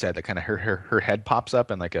a headset that kind of her head pops up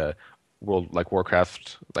and like a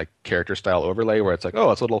Warcraft like character style overlay where it's like, oh,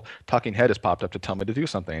 its little talking head has popped up to tell me to do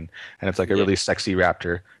something, and it's like a really sexy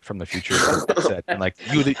raptor from the future headset, and like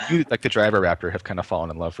you like the driver raptor have kind of fallen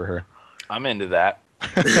in love for her. I'm into that.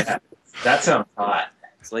 Yeah, that sounds hot.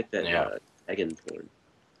 It's like that dragon porn.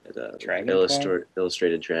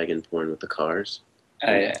 Illustrated dragon porn with the cars.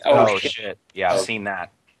 Oh shit! Yeah, I've seen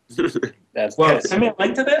that. Send me a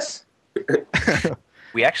link to this.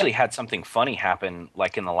 We actually had something funny happen,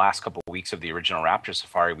 like in the last couple of weeks of the original Raptor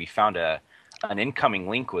Safari. We found an incoming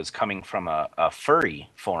link was coming from a furry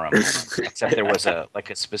forum, except there was a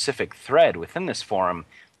specific thread within this forum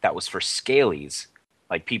that was for scalies,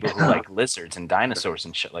 like people who like lizards and dinosaurs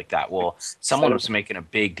and shit like that. Well, someone was making a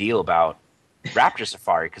big deal about Raptor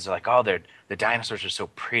Safari because they're like, oh, the dinosaurs are so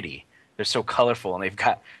pretty, they're so colorful, and they've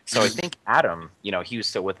got. So I think Adam, he was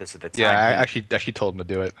still with us at the time. Yeah, I actually told him to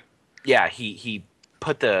do it. Yeah, he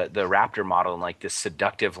put the raptor model in like this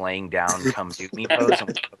seductive laying down come do me pose and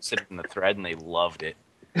we posted it in the thread, and they loved it.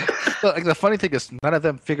 Well, like, the funny thing is none of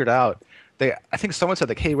them figured out. I think someone said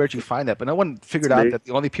like, hey, where'd you find that? But no one figured out that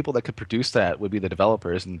the only people that could produce that would be the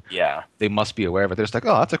developers, and they must be aware of it. They're just like,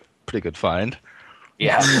 oh, that's a pretty good find.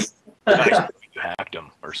 Yeah. Nice, you hacked them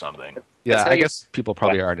or something. Yeah, I guess people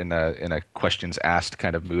probably aren't in a questions asked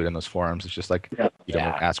kind of mood in those forums. It's just like you don't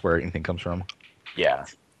ask where anything comes from. Yeah.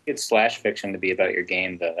 It's slash fiction to be about your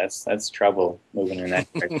game, though. That's trouble moving in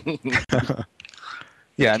that direction.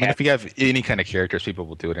 Yeah, I mean, if you have any kind of characters, people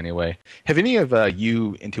will do it anyway. Have any of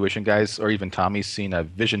you Intuition guys, or even Tommy, seen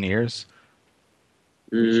Visioneers?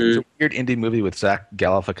 It's a weird indie movie with Zach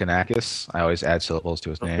Galifianakis. I always add syllables to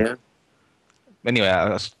his name. Yeah. Anyway, I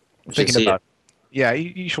was thinking about. Yeah,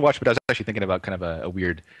 you should watch. But I was actually thinking about kind of a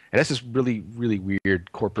weird. It has this really, really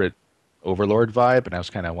weird corporate overlord vibe, and I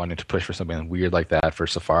was kind of wanting to push for something weird like that for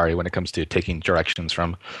Safari when it comes to taking directions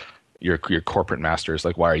from your corporate masters.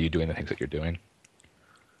 Like, why are you doing the things that you're doing?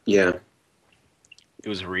 Yeah. It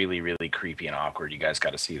was really, really creepy and awkward. You guys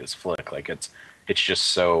got to see this flick. Like, it's just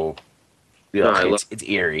so. It's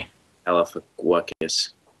eerie. Galifianakis.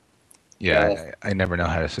 Yeah, I never know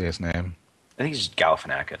how to say his name. I think it's just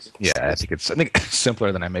Galifianakis. Yeah, I think it's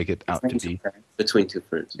simpler than I make it out to be. Between two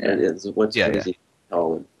friends. Yeah. What does he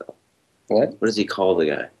call him? What does he call the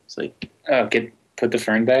guy? It's like put the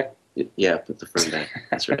fern back. Yeah, put the fern back.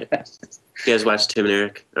 That's right. You guys watch Tim and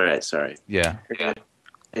Eric? All right, sorry. Yeah.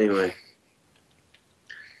 Anyway,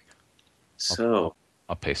 so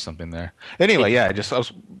I'll paste something there. Anyway, yeah, I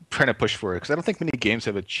was trying to push for it because I don't think many games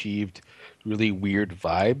have achieved really weird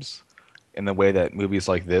vibes. in the way that movies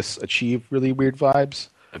like this achieve really weird vibes.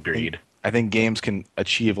 Agreed. I think games can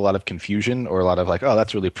achieve a lot of confusion or a lot of like, oh,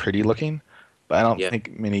 that's really pretty looking. But I don't Yeah.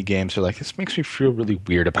 think many games are like, this makes me feel really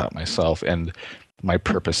weird about myself and my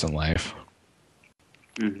purpose in life.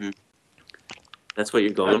 Mm-hmm. That's what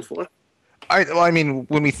you're going for? I mean,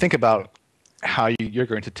 when we think about how you're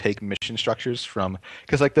going to take mission structures from,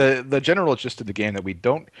 because like the general gist of the game that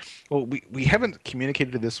we haven't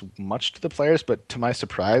communicated this much to the players, but to my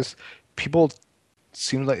surprise, people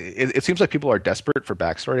it seems like people are desperate for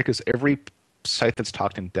backstory because every site that's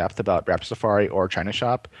talked in depth about Raptor Safari or China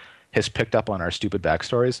Shop has picked up on our stupid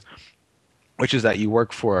backstories, which is that you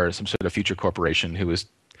work for some sort of future corporation who is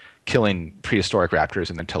killing prehistoric raptors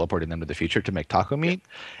and then teleporting them to the future to make taco meat.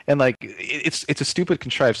 And like it's a stupid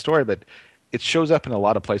contrived story, but it shows up in a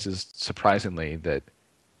lot of places surprisingly that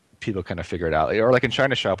people kind of figure it out. Or like in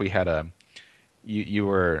China Shop, we had you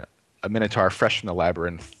were a minotaur fresh from the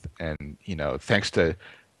labyrinth, and thanks to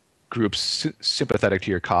groups sympathetic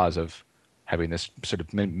to your cause of having this sort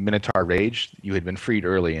of minotaur rage, you had been freed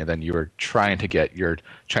early, and then you were trying to get your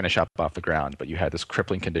China Shop off the ground, but you had this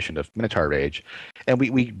crippling condition of minotaur rage. And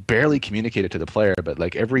we barely communicated to the player, but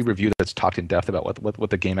like every review that's talked in depth about what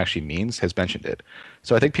the game actually means has mentioned it.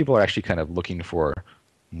 So I think people are actually kind of looking for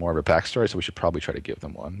more of a backstory, so we should probably try to give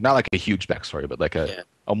them one. Not like a huge backstory, but like a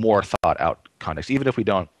more thought out context, even if we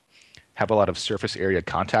don't have a lot of surface area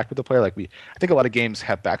contact with the player. I think a lot of games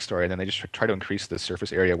have backstory, and then they just try to increase the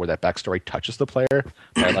surface area where that backstory touches the player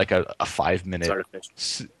by like a 5-minute,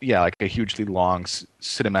 like a hugely long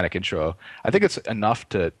cinematic intro. I think it's enough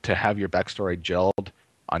to have your backstory gelled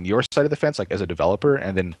on your side of the fence, like as a developer,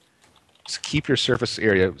 and then keep your surface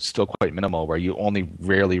area still quite minimal, where you only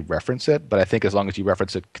rarely reference it. But I think as long as you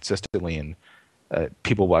reference it consistently, and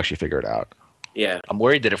people will actually figure it out. Yeah, I'm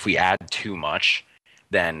worried that if we add too much,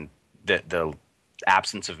 then the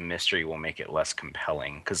absence of mystery will make it less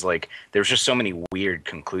compelling, because like there's just so many weird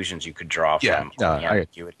conclusions you could draw from the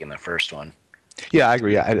ambiguity in the first one. Yeah, I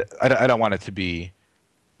agree. I don't want it to be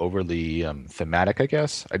overly thematic, I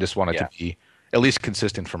guess. I just want it to be at least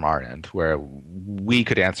consistent from our end, where we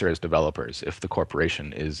could answer as developers if the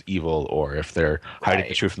corporation is evil, or if they're hiding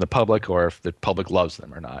the truth from the public, or if the public loves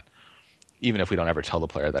them or not. Even if we don't ever tell the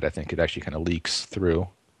player that, I think it actually kind of leaks through.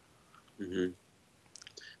 Mm-hmm.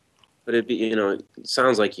 But it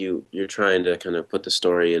sounds like you're trying to kind of put the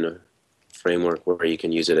story in a framework where you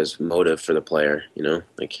can use it as motive for the player,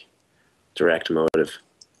 like direct motive.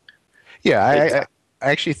 Yeah,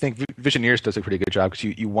 I actually think Visioneers does a pretty good job,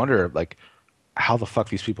 because you wonder like how the fuck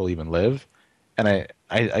these people even live, and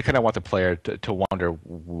I kind of want the player to wonder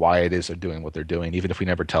why it is they're doing what they're doing, even if we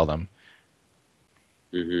never tell them.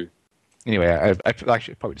 Mm-hmm. Anyway, I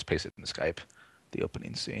actually probably just paste it in the Skype, the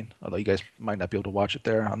opening scene, although you guys might not be able to watch it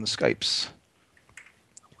there on the Skypes.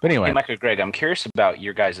 But anyway. Hey, Mike or Greg, I'm curious about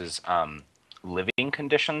your guys' living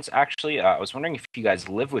conditions, actually. I was wondering if you guys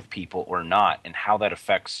live with people or not, and how that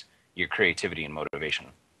affects your creativity and motivation.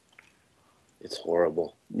 It's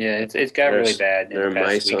horrible. Yeah, it's got really bad. There are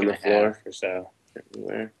mice on the floor or so.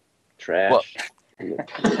 Everywhere. Trash.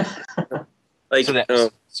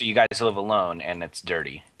 So you guys live alone, and it's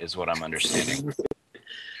dirty, is what I'm understanding.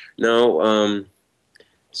 No,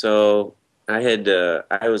 so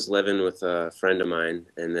I was living with a friend of mine,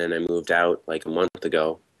 and then I moved out like a month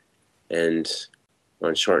ago, and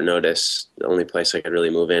on short notice, the only place I could really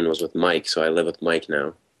move in was with Mike, so I live with Mike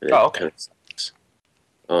now. Oh, okay. Kind of sucks.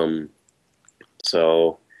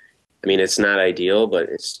 So, I mean, it's not ideal, but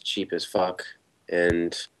it's cheap as fuck,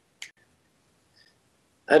 and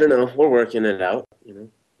I don't know, we're working it out,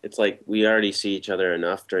 It's like we already see each other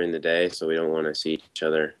enough during the day, so we don't want to see each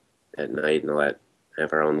other at night and all that,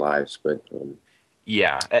 have our own lives. But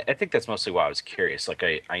yeah, I think that's mostly why I was curious. Like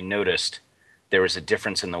I noticed there was a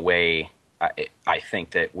difference in the way I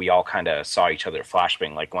think that we all kind of saw each other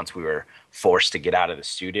flashbang. Like once we were forced to get out of the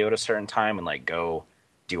studio at a certain time and like go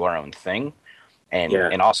do our own thing,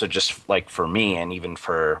 and also just like for me and even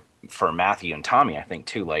for Matthew and Tommy, I think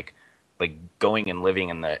too, like going and living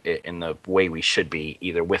in the way we should be,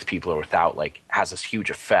 either with people or without, like has this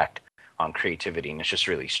huge effect on creativity, and it's just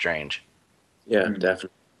really strange. Yeah,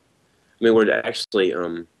 definitely. I mean, we're actually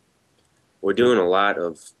we're doing a lot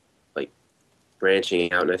of like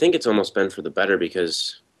branching out, and I think it's almost been for the better,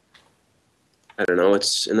 because I don't know,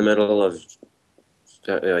 it's in the middle of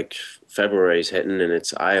like February's hitting, and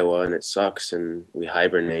it's Iowa, and it sucks, and we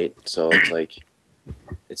hibernate, so it's like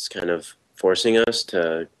it's kind of forcing us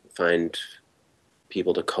to find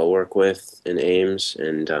people to co-work with in Ames,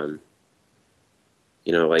 and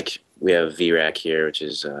like we have VRAC here, which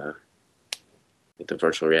is the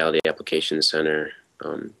Virtual Reality Application Center,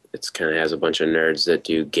 it's kind of has a bunch of nerds that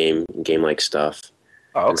do game like stuff.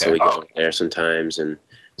 Oh, okay. And so we go there sometimes, and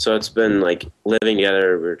so it's been like living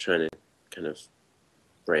together. We're trying to kind of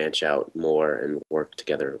branch out more and work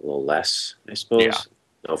together a little less, I suppose.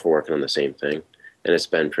 Yeah. If we're working on the same thing, and it's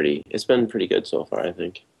been pretty good so far, I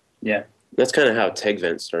think. Yeah. That's kind of how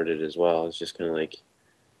TIGvent started as well. It's just kind of like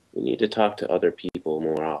we need to talk to other people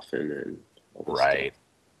more often and all this Right. stuff.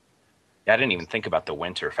 Yeah, I didn't even think about the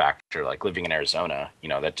winter factor. Like living in Arizona,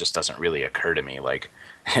 that just doesn't really occur to me. Like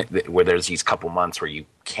where there's these couple months where you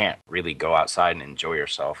can't really go outside and enjoy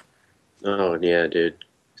yourself. Oh yeah, dude, it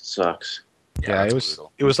sucks. Yeah, that's it was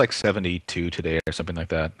brutal. it was like 72 today or something like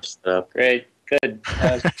that. Stop. Great. Good.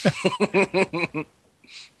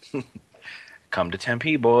 Come to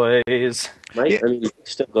Tempe, boys. Mike, Yeah. I mean, he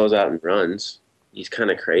still goes out and runs. He's kind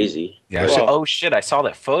of crazy. Yeah, Well, Oh shit! I saw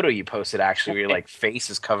that photo you posted. Actually, where your like face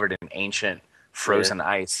is covered in ancient frozen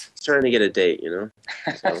ice. He's trying to get a date, you know.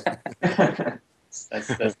 So. That's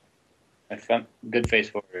a fun, good face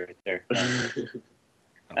forward right there. That's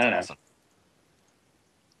I don't know. awesome.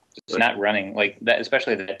 It's not running like that,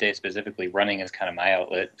 especially that day specifically. Running is kind of my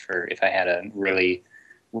outlet for if I had a really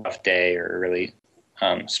rough day or a really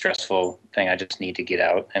stressful thing. I just need to get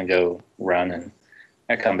out and go run, and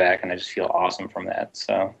I come back and I just feel awesome from that.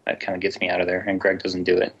 So that kind of gets me out of there. And Greg doesn't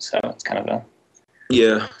do it, so it's kind of a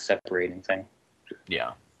Yeah, separating thing.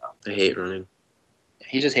 Yeah. I hate running.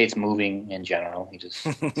 He just hates moving in general. He just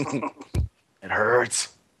It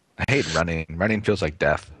hurts. I hate running. Running feels like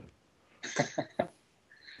death.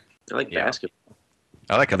 I like Yeah. basketball.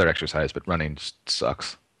 I like other exercise, but running just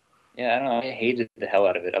sucks. yeah, I don't know. I hated the hell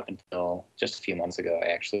out of it up until just a few months ago. I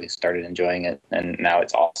actually started enjoying it, and now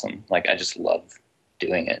it's awesome. Like I just love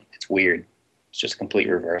doing it. It's weird. It's just a complete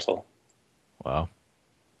reversal. Wow.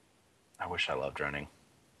 I wish I loved running.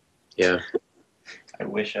 Yeah, I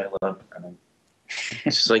wish I loved running.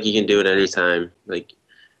 it's just like you can do it anytime. Like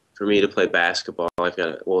for me to play basketball, I've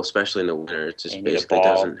got especially in the winter, it just You need a basically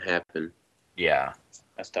ball. doesn't happen. Yeah.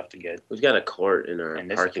 That's tough to get. We've got a court in our In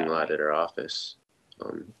this parking lot economy. at our office,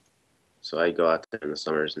 so I go out there in the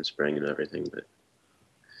summers and spring and everything. But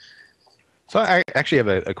So I actually have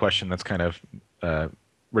a question that's kind of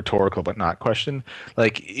rhetorical, but not question.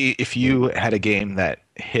 Like, if you had a game that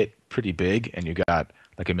hit pretty big and you got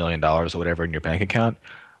like $1 million or whatever in your bank account,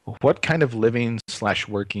 what kind of living /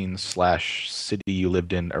 working / city you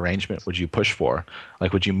lived in arrangement would you push for?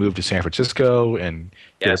 Like, would you move to San Francisco and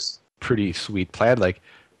get yes, a pretty sweet plaid? Like,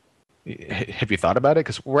 have you thought about it?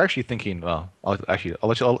 Because we're actually thinking. Well, I'll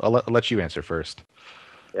let you answer first.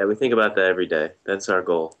 yeah, we think about that every day. That's our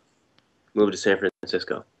goal. Move to San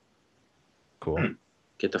Francisco. Cool.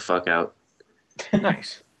 Get the fuck out.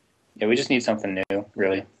 Nice. Yeah, we just need something new,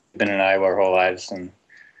 really. We've been in Iowa our whole lives and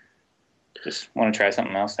just want to try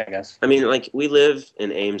something else, I guess. I mean, like we live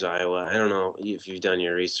in Ames, Iowa. I don't know if you've done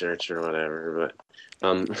your research or whatever,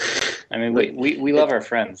 but I mean, we love our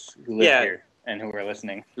friends who live Yeah. here and who are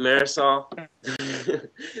listening. Marisol.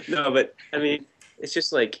 No, but I mean, it's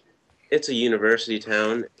just like it's a university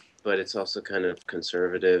town, but it's also kind of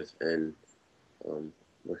conservative, and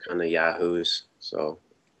we're kind of yahoos. So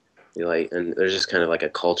we like, and there's just kind of like a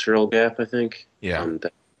cultural gap, I think. Yeah.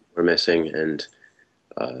 That we're missing, and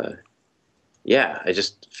yeah, I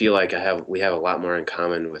just feel like we have a lot more in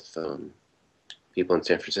common with people in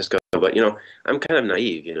San Francisco. But I'm kind of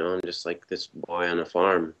naive. I'm just like this boy on a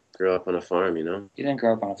farm, grew up on a farm. You didn't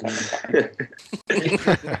grow up on a fucking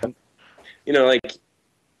farm. Like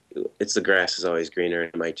it's the grass is always greener.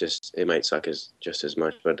 It might suck just as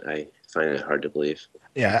much, but I find it hard to believe.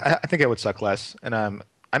 Yeah, I think it would suck less. And I'm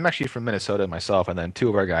actually from Minnesota myself, and then two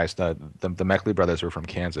of our guys, the Meckley brothers, were from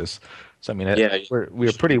Kansas. So I mean, Yeah.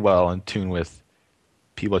 we're pretty well in tune with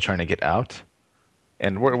people trying to get out,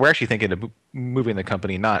 and we're actually thinking of moving the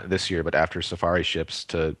company not this year, but after Safari ships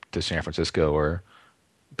to San Francisco or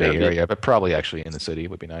Bay That'd be- Area, but probably actually in the city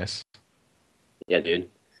would be nice. Yeah, dude.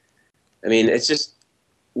 I mean, it's just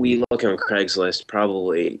we look on Craigslist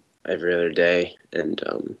probably every other day, and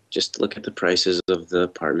just look at the prices of the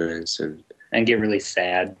apartments, and And get really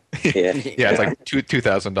sad. yeah, Yeah, it's like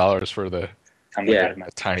 $2,000 for the Coming Yeah. out of my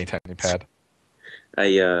tiny pad.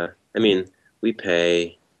 I mean, we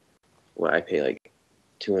pay. Well, I pay like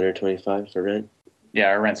 $225 for rent. Yeah,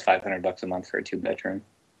 our rent's $500 a month for a 2-bedroom.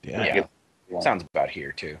 Yeah. Yeah. Sounds about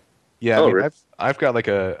here too. Yeah, Oh, I mean, really? I've got like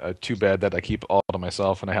a 2-bed that I keep all to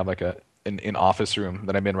myself, and I have like an office room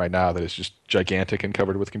that I'm in right now that is just gigantic and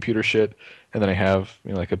covered with computer shit, and then I have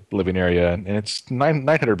like a living area, and it's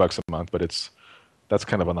 $900 a month, but that's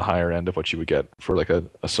kind of on the higher end of what you would get for like a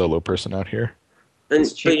solo person out here. And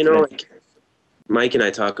It's cheap, but man. like Mike and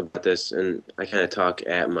I talk about this, and I kind of talk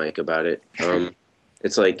at Mike about it.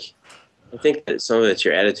 it's like, I think that some of it's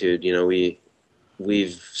your attitude. You know,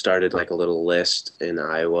 we've started like a little list in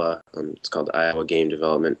Iowa. It's called the Iowa Game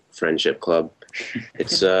Development Friendship Club.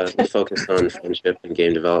 It's focused on friendship and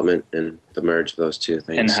game development and the merge of those two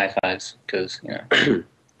things. And high fives, because, you know.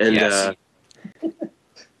 And Yes.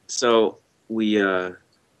 so we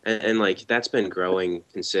and like that's been growing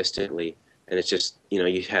consistently, and it's just, you know,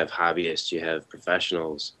 you have hobbyists, you have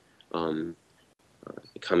professionals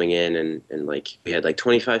coming in, and like we had like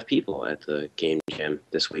 25 people at the game jam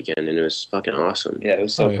this weekend, and it was fucking awesome. Yeah, it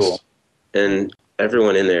was so cool. And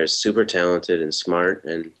everyone in there is super talented and smart,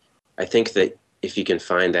 and I think that if you can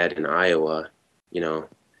find that in Iowa, you know,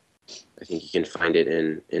 I think you can find it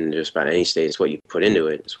in just about any state. It's what you put into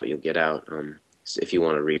it, it's what you'll get out. If you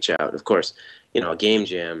want to reach out, of course, you know, a game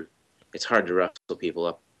jam, it's hard to rustle people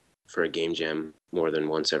up for a game jam more than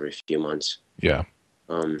once every few months. Yeah.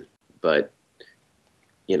 But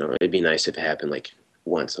you know, it'd be nice if it happened like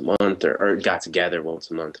once a month, or got together once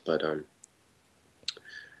a month. But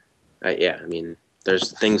I mean,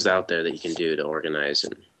 there's things out there that you can do to organize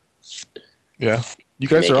and. Yeah. You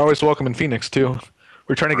guys are always welcome in Phoenix too.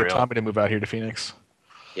 We're trying to For get real. Tommy to move out here to Phoenix.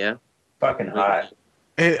 Yeah. Fucking hot.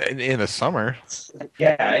 In the summer.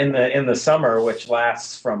 Yeah, in the summer, which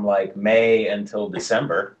lasts from like May until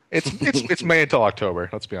December. It's May until October.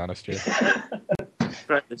 Let's be honest here.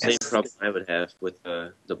 Probably the same problem I would have with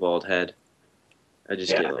the bald head. I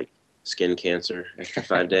just get like skin cancer after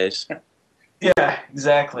 5 days. Yeah,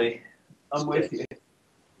 exactly. I'm with you.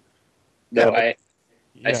 No,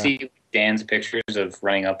 Yeah. I see Dan's pictures of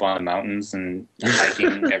running up on the mountains and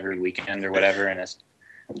hiking every weekend or whatever, and it's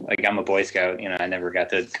like, I'm a Boy Scout, you know, I never got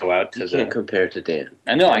to go out to You can't compare to Dan.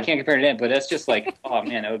 I know, I can't compare to Dan, but that's just like, oh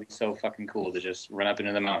man, that would be so fucking cool to just run up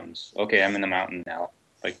into the mountains. Okay, I'm in the mountain now,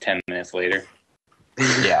 like 10 minutes later.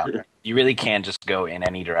 Yeah, you really can just go in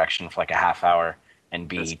any direction for like a half hour and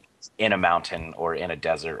be in a mountain or in a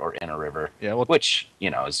desert or in a river. Yeah, well, which, you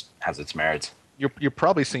know, has its merits. you're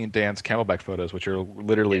probably seeing Dan's Camelback photos, which are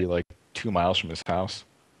literally like 2 miles from his house.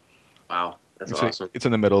 Wow, that's It's awesome. It's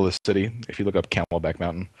in the middle of the city. If you look up Camelback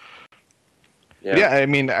Mountain. Yeah. I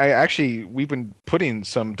mean, we've been putting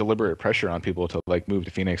some deliberate pressure on people to like move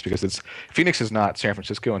to Phoenix, because Phoenix is not San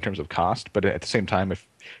Francisco in terms of cost, but at the same time, if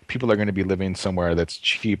people are going to be living somewhere that's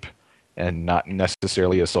cheap and not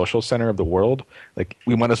necessarily a social center of the world, like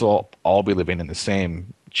we might as well all be living in the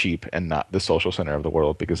same cheap and not the social center of the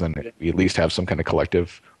world, because then we at least have some kind of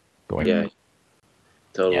collective going. Yeah.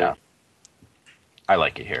 Totally. Yeah, I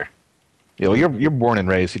like it here. Yeah, well, you're born and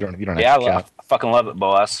raised. You don't Yeah, have to I fucking love it,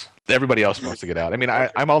 boss. everybody else wants to get out. I mean,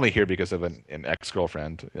 I'm only here because of an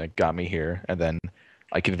ex-girlfriend that got me here, and then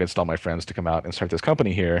I convinced all my friends to come out and start this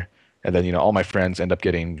company here. And then, you know, all my friends end up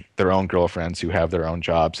getting their own girlfriends who have their own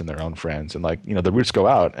jobs and their own friends. And, like, you know, the roots go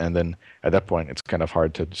out. And then at that point, it's kind of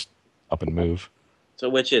hard to just up and move. So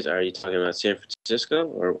are you talking about San Francisco,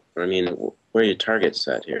 or I mean, where are your targets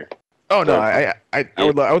at here? Oh, no, I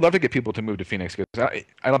would love to get people to move to Phoenix, because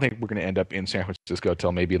I don't think we're going to end up in San Francisco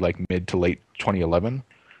till maybe like mid to late 2011.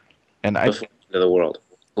 And Before the end of the world.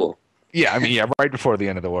 Cool. Yeah, I mean, yeah, right before the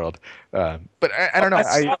end of the world. But I don't know.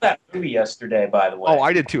 I saw that movie yesterday, by the way. Oh,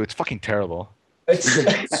 I did too. It's fucking terrible. It's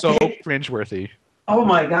So cringeworthy. Oh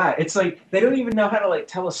my god! It's like they don't even know how to like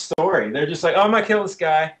tell a story. They're just like, "Oh, I'm gonna kill this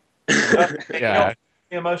guy." Yeah. You don't have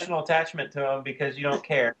the emotional attachment to him because you don't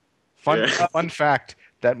care. Fun fact: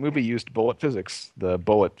 that movie used bullet physics, the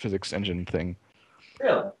bullet physics engine thing.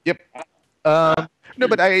 Really? Yep. No,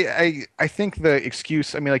 but I think the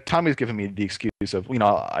excuse. I mean, like Tommy's given me the excuse of, you know,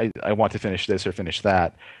 I want to finish this or finish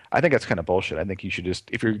that. I think that's kind of bullshit. I think you should just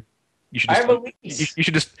I have a lease. you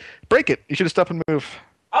should just break it. You should just up and move.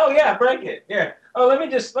 Oh yeah, break it. Yeah. Oh, let me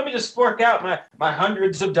just fork out my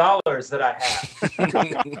hundreds of dollars that I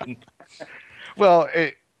have. Well,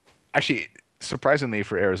 actually, surprisingly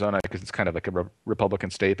for Arizona, because it's kind of like a Republican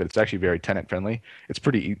state, but it's actually very tenant friendly. It's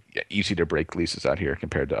pretty easy to break leases out here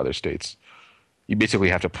compared to other states. You basically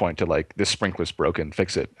have to point to like, this sprinkler's broken,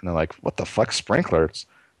 fix it, and they're like, what the fuck, sprinkler? It's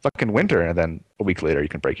fucking winter, and then a week later you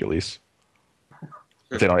can break your lease.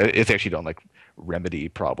 If they actually don't like remedy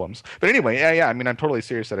problems. But anyway, yeah. I mean, I'm totally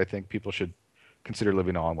serious that I think people should consider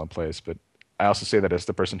living all in one place. But I also say that as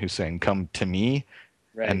the person who's saying, come to me,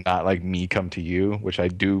 Right. and not like me come to you, which I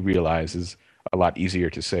do realize is a lot easier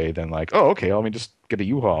to say than like, oh, okay, let me just get a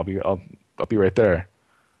U-Haul. I'll be right there.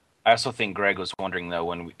 I also think Greg was wondering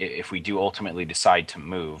though, if we do ultimately decide to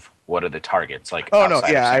move, what are the targets? Like, Oh no, outside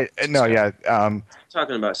of yeah, San Francisco? I'm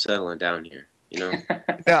talking about settling down here, you know?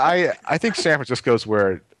 Yeah, I think San Francisco's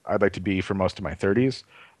where I'd like to be for most of my 30s.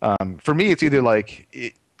 For me, it's either like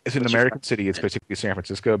it's an American city. It's basically San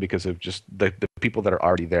Francisco because of just the people that are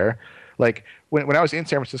already there. Like when I was in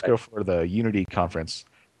San Francisco for the Unity conference,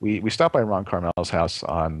 we stopped by Ron Carmel's house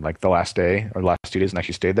on like the last day or last 2 days and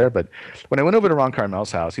actually stayed there. But when I went over to Ron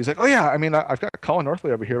Carmel's house, he's like, "Oh yeah, I mean I've got Colin Northley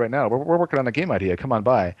over here right now. We're working on a game idea. Come on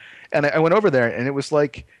by." And I went over there and it was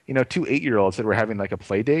like, you know, 2 8-year-olds that were having like a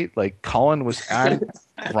play date. Like Colin was at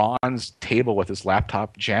Ron's table with his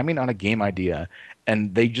laptop jamming on a game idea,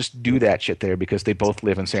 and they just do that shit there because they both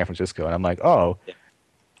live in San Francisco. And I'm like, oh.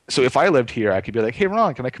 So if I lived here, I could be like, "Hey,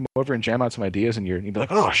 Ron, can I come over and jam out some ideas?" And you'd be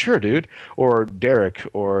like, "Oh, sure, dude." Or Derek,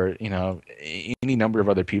 or you know, any number of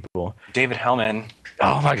other people. David Hellman.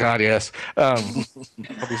 Oh my God, yes. Hope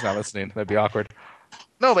he's not listening. That'd be awkward.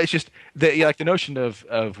 No, but it's just the notion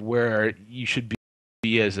of where you should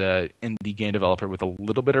be as a indie game developer with a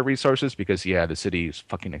little bit of resources, because the city is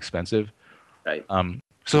fucking expensive. Right.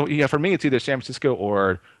 So yeah, for me, it's either San Francisco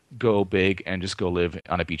or go big and just go live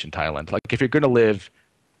on a beach in Thailand. Like if you're going to live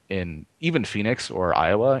in even Phoenix or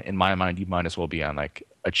Iowa, in my mind, you might as well be on like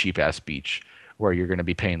a cheap ass beach where you're going to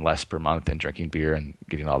be paying less per month and drinking beer and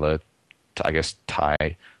getting all the, I guess,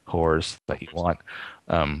 Thai whores that you want.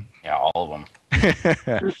 Yeah, all of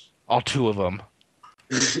them. All 2 of them.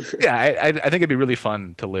 Yeah, I think it'd be really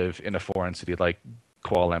fun to live in a foreign city like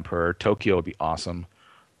Kuala Lumpur. Tokyo would be awesome.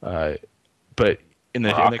 But in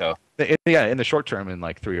the short term, in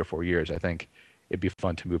like 3 or 4 years, I think it'd be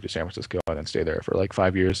fun to move to San Francisco and then stay there for like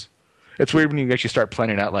 5 years. It's weird when you actually start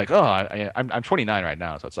planning out like, oh, I'm 29 right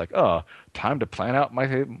now, so it's like, oh, time to plan out my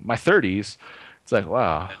 30s. It's like,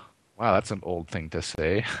 wow, that's an old thing to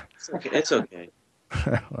say. It's okay.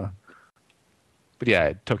 But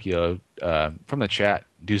yeah, Tokyo. From the chat,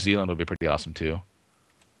 New Zealand would be pretty awesome too.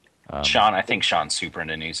 Sean, I think Sean's super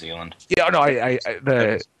into New Zealand. Yeah, no,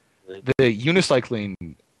 the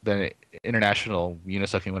unicycling, the international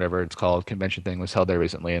unicycling, whatever it's called, convention thing was held there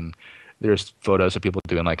recently, and there's photos of people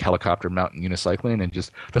doing like helicopter mountain unicycling, and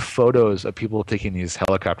just the photos of people taking these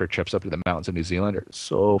helicopter trips up to the mountains of New Zealand are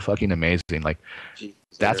so fucking amazing. Like,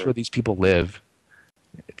 that's where these people live.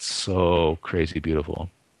 It's so crazy beautiful.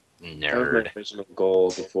 Nerd. That was my original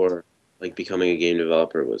goal before like becoming a game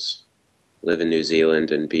developer was live in New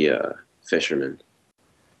Zealand and be a fisherman.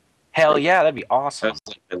 Hell yeah, that'd be awesome. That's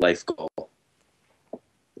like my life goal.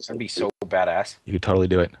 That'd be so badass. You could totally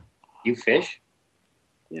do it. You fish?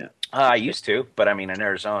 Yeah. I used to, but I mean, in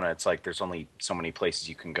Arizona, it's like there's only so many places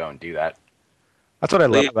you can go and do that. That's what I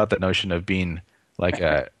love about the notion of being like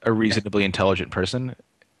a reasonably intelligent person,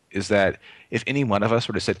 is that if any one of us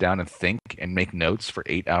were to sit down and think and make notes for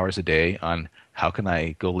 8 hours a day on how can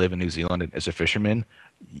I go live in New Zealand as a fisherman,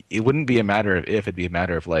 it wouldn't be a matter of if, it'd be a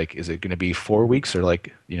matter of like, is it going to be 4 weeks or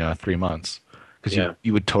like, 3 months? Because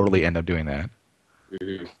you would totally end up doing that.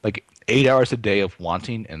 Mm-hmm. Like 8 hours a day of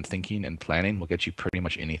wanting and thinking and planning will get you pretty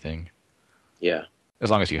much anything. Yeah. As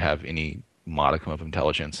long as you have any modicum of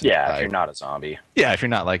intelligence. Yeah, if you're not a zombie. Yeah, if you're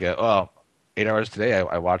not like 8 hours today,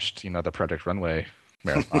 I watched, the Project Runway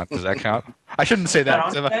marathon. Does that count? I shouldn't say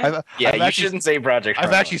that. You shouldn't say Project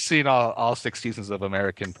Runway. I've actually seen all 6 seasons of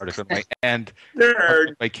American Project Runway and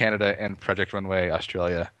Nerd. Project Canada and Project Runway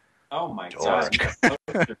Australia. Oh my God.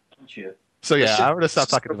 So yeah, I'm going to stop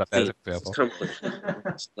talking about that as an example.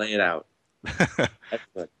 Just lay it out.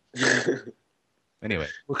 Anyway,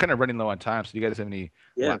 we're kind of running low on time, so do you guys have any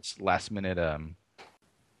last minute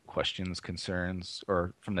questions, concerns,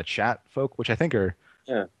 or from the chat folk, which I think are...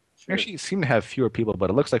 Yeah. We actually seem to have fewer people,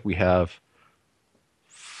 but it looks like we have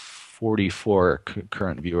 44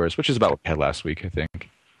 current viewers, which is about what we had last week, I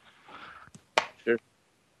think. Sure.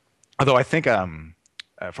 Although I think,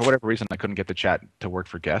 for whatever reason, I couldn't get the chat to work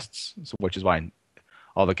for guests, which is why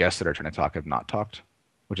all the guests that are trying to talk have not talked,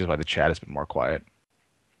 which is why the chat has been more quiet.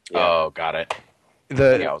 Yeah. Oh, got it.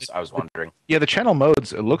 I was wondering. Yeah, the channel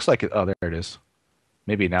modes, it looks like... Oh, there it is.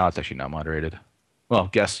 Maybe now it's actually not moderated. Well,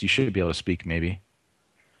 guests, you should be able to speak, maybe.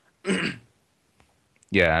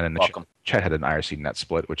 Yeah, and then the chat had an IRC net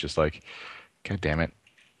split, which is like, God damn it,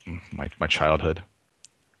 my childhood.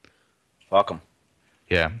 Welcome.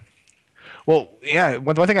 Yeah. Well, yeah.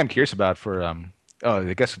 One thing I'm curious about for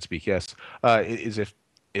the guests could speak. Yes, is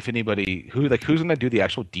if anybody who's going to do the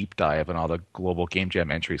actual deep dive on all the global game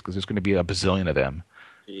jam entries, because there's going to be a bazillion of them.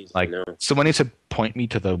 Jeez, like, someone needs to point me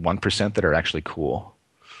to the 1% that are actually cool.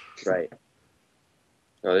 Right.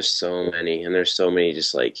 Oh, there's so many, and there's so many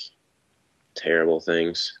just like terrible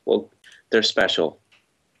things. Well, they're special,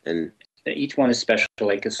 and each one is special,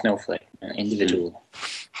 like a snowflake, an individual.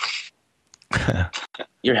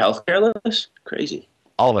 Your healthcare list? Crazy.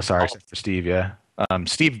 All of us are, except for Steve. Yeah,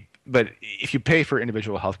 Steve. But if you pay for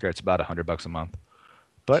individual healthcare, it's about $100 a month.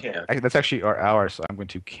 But Yeah. that's actually our hour, so I'm going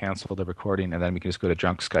to cancel the recording, and then we can just go to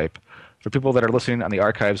drunk Skype. For people that are listening on the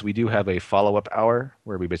archives, we do have a follow-up hour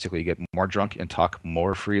where we basically get more drunk and talk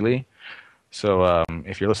more freely. So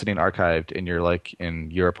if you're listening archived and you're like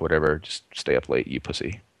in Europe or whatever, just stay up late, you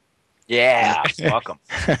pussy. Yeah, welcome.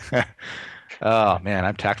 Oh, man,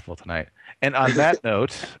 I'm tactful tonight. And on that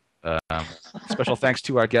note, special thanks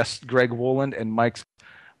to our guests, Greg Wohlwend and Mike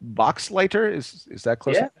Boxleiter. Is that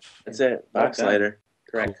close Yeah. enough? That's it. Boxleiter.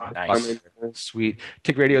 Correct. Nice. Sweet.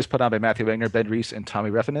 Tig Radio is put on by Matthew Wagner, Ben Reese, and Tommy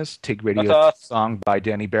Reffinus. Tig Radio That's us. song by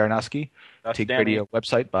Danny Baranowski. That's Tig Danny. Radio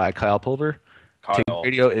website by Kyle Pulver. Kyle. Tig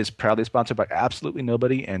Radio is proudly sponsored by absolutely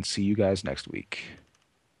nobody, and see you guys next week.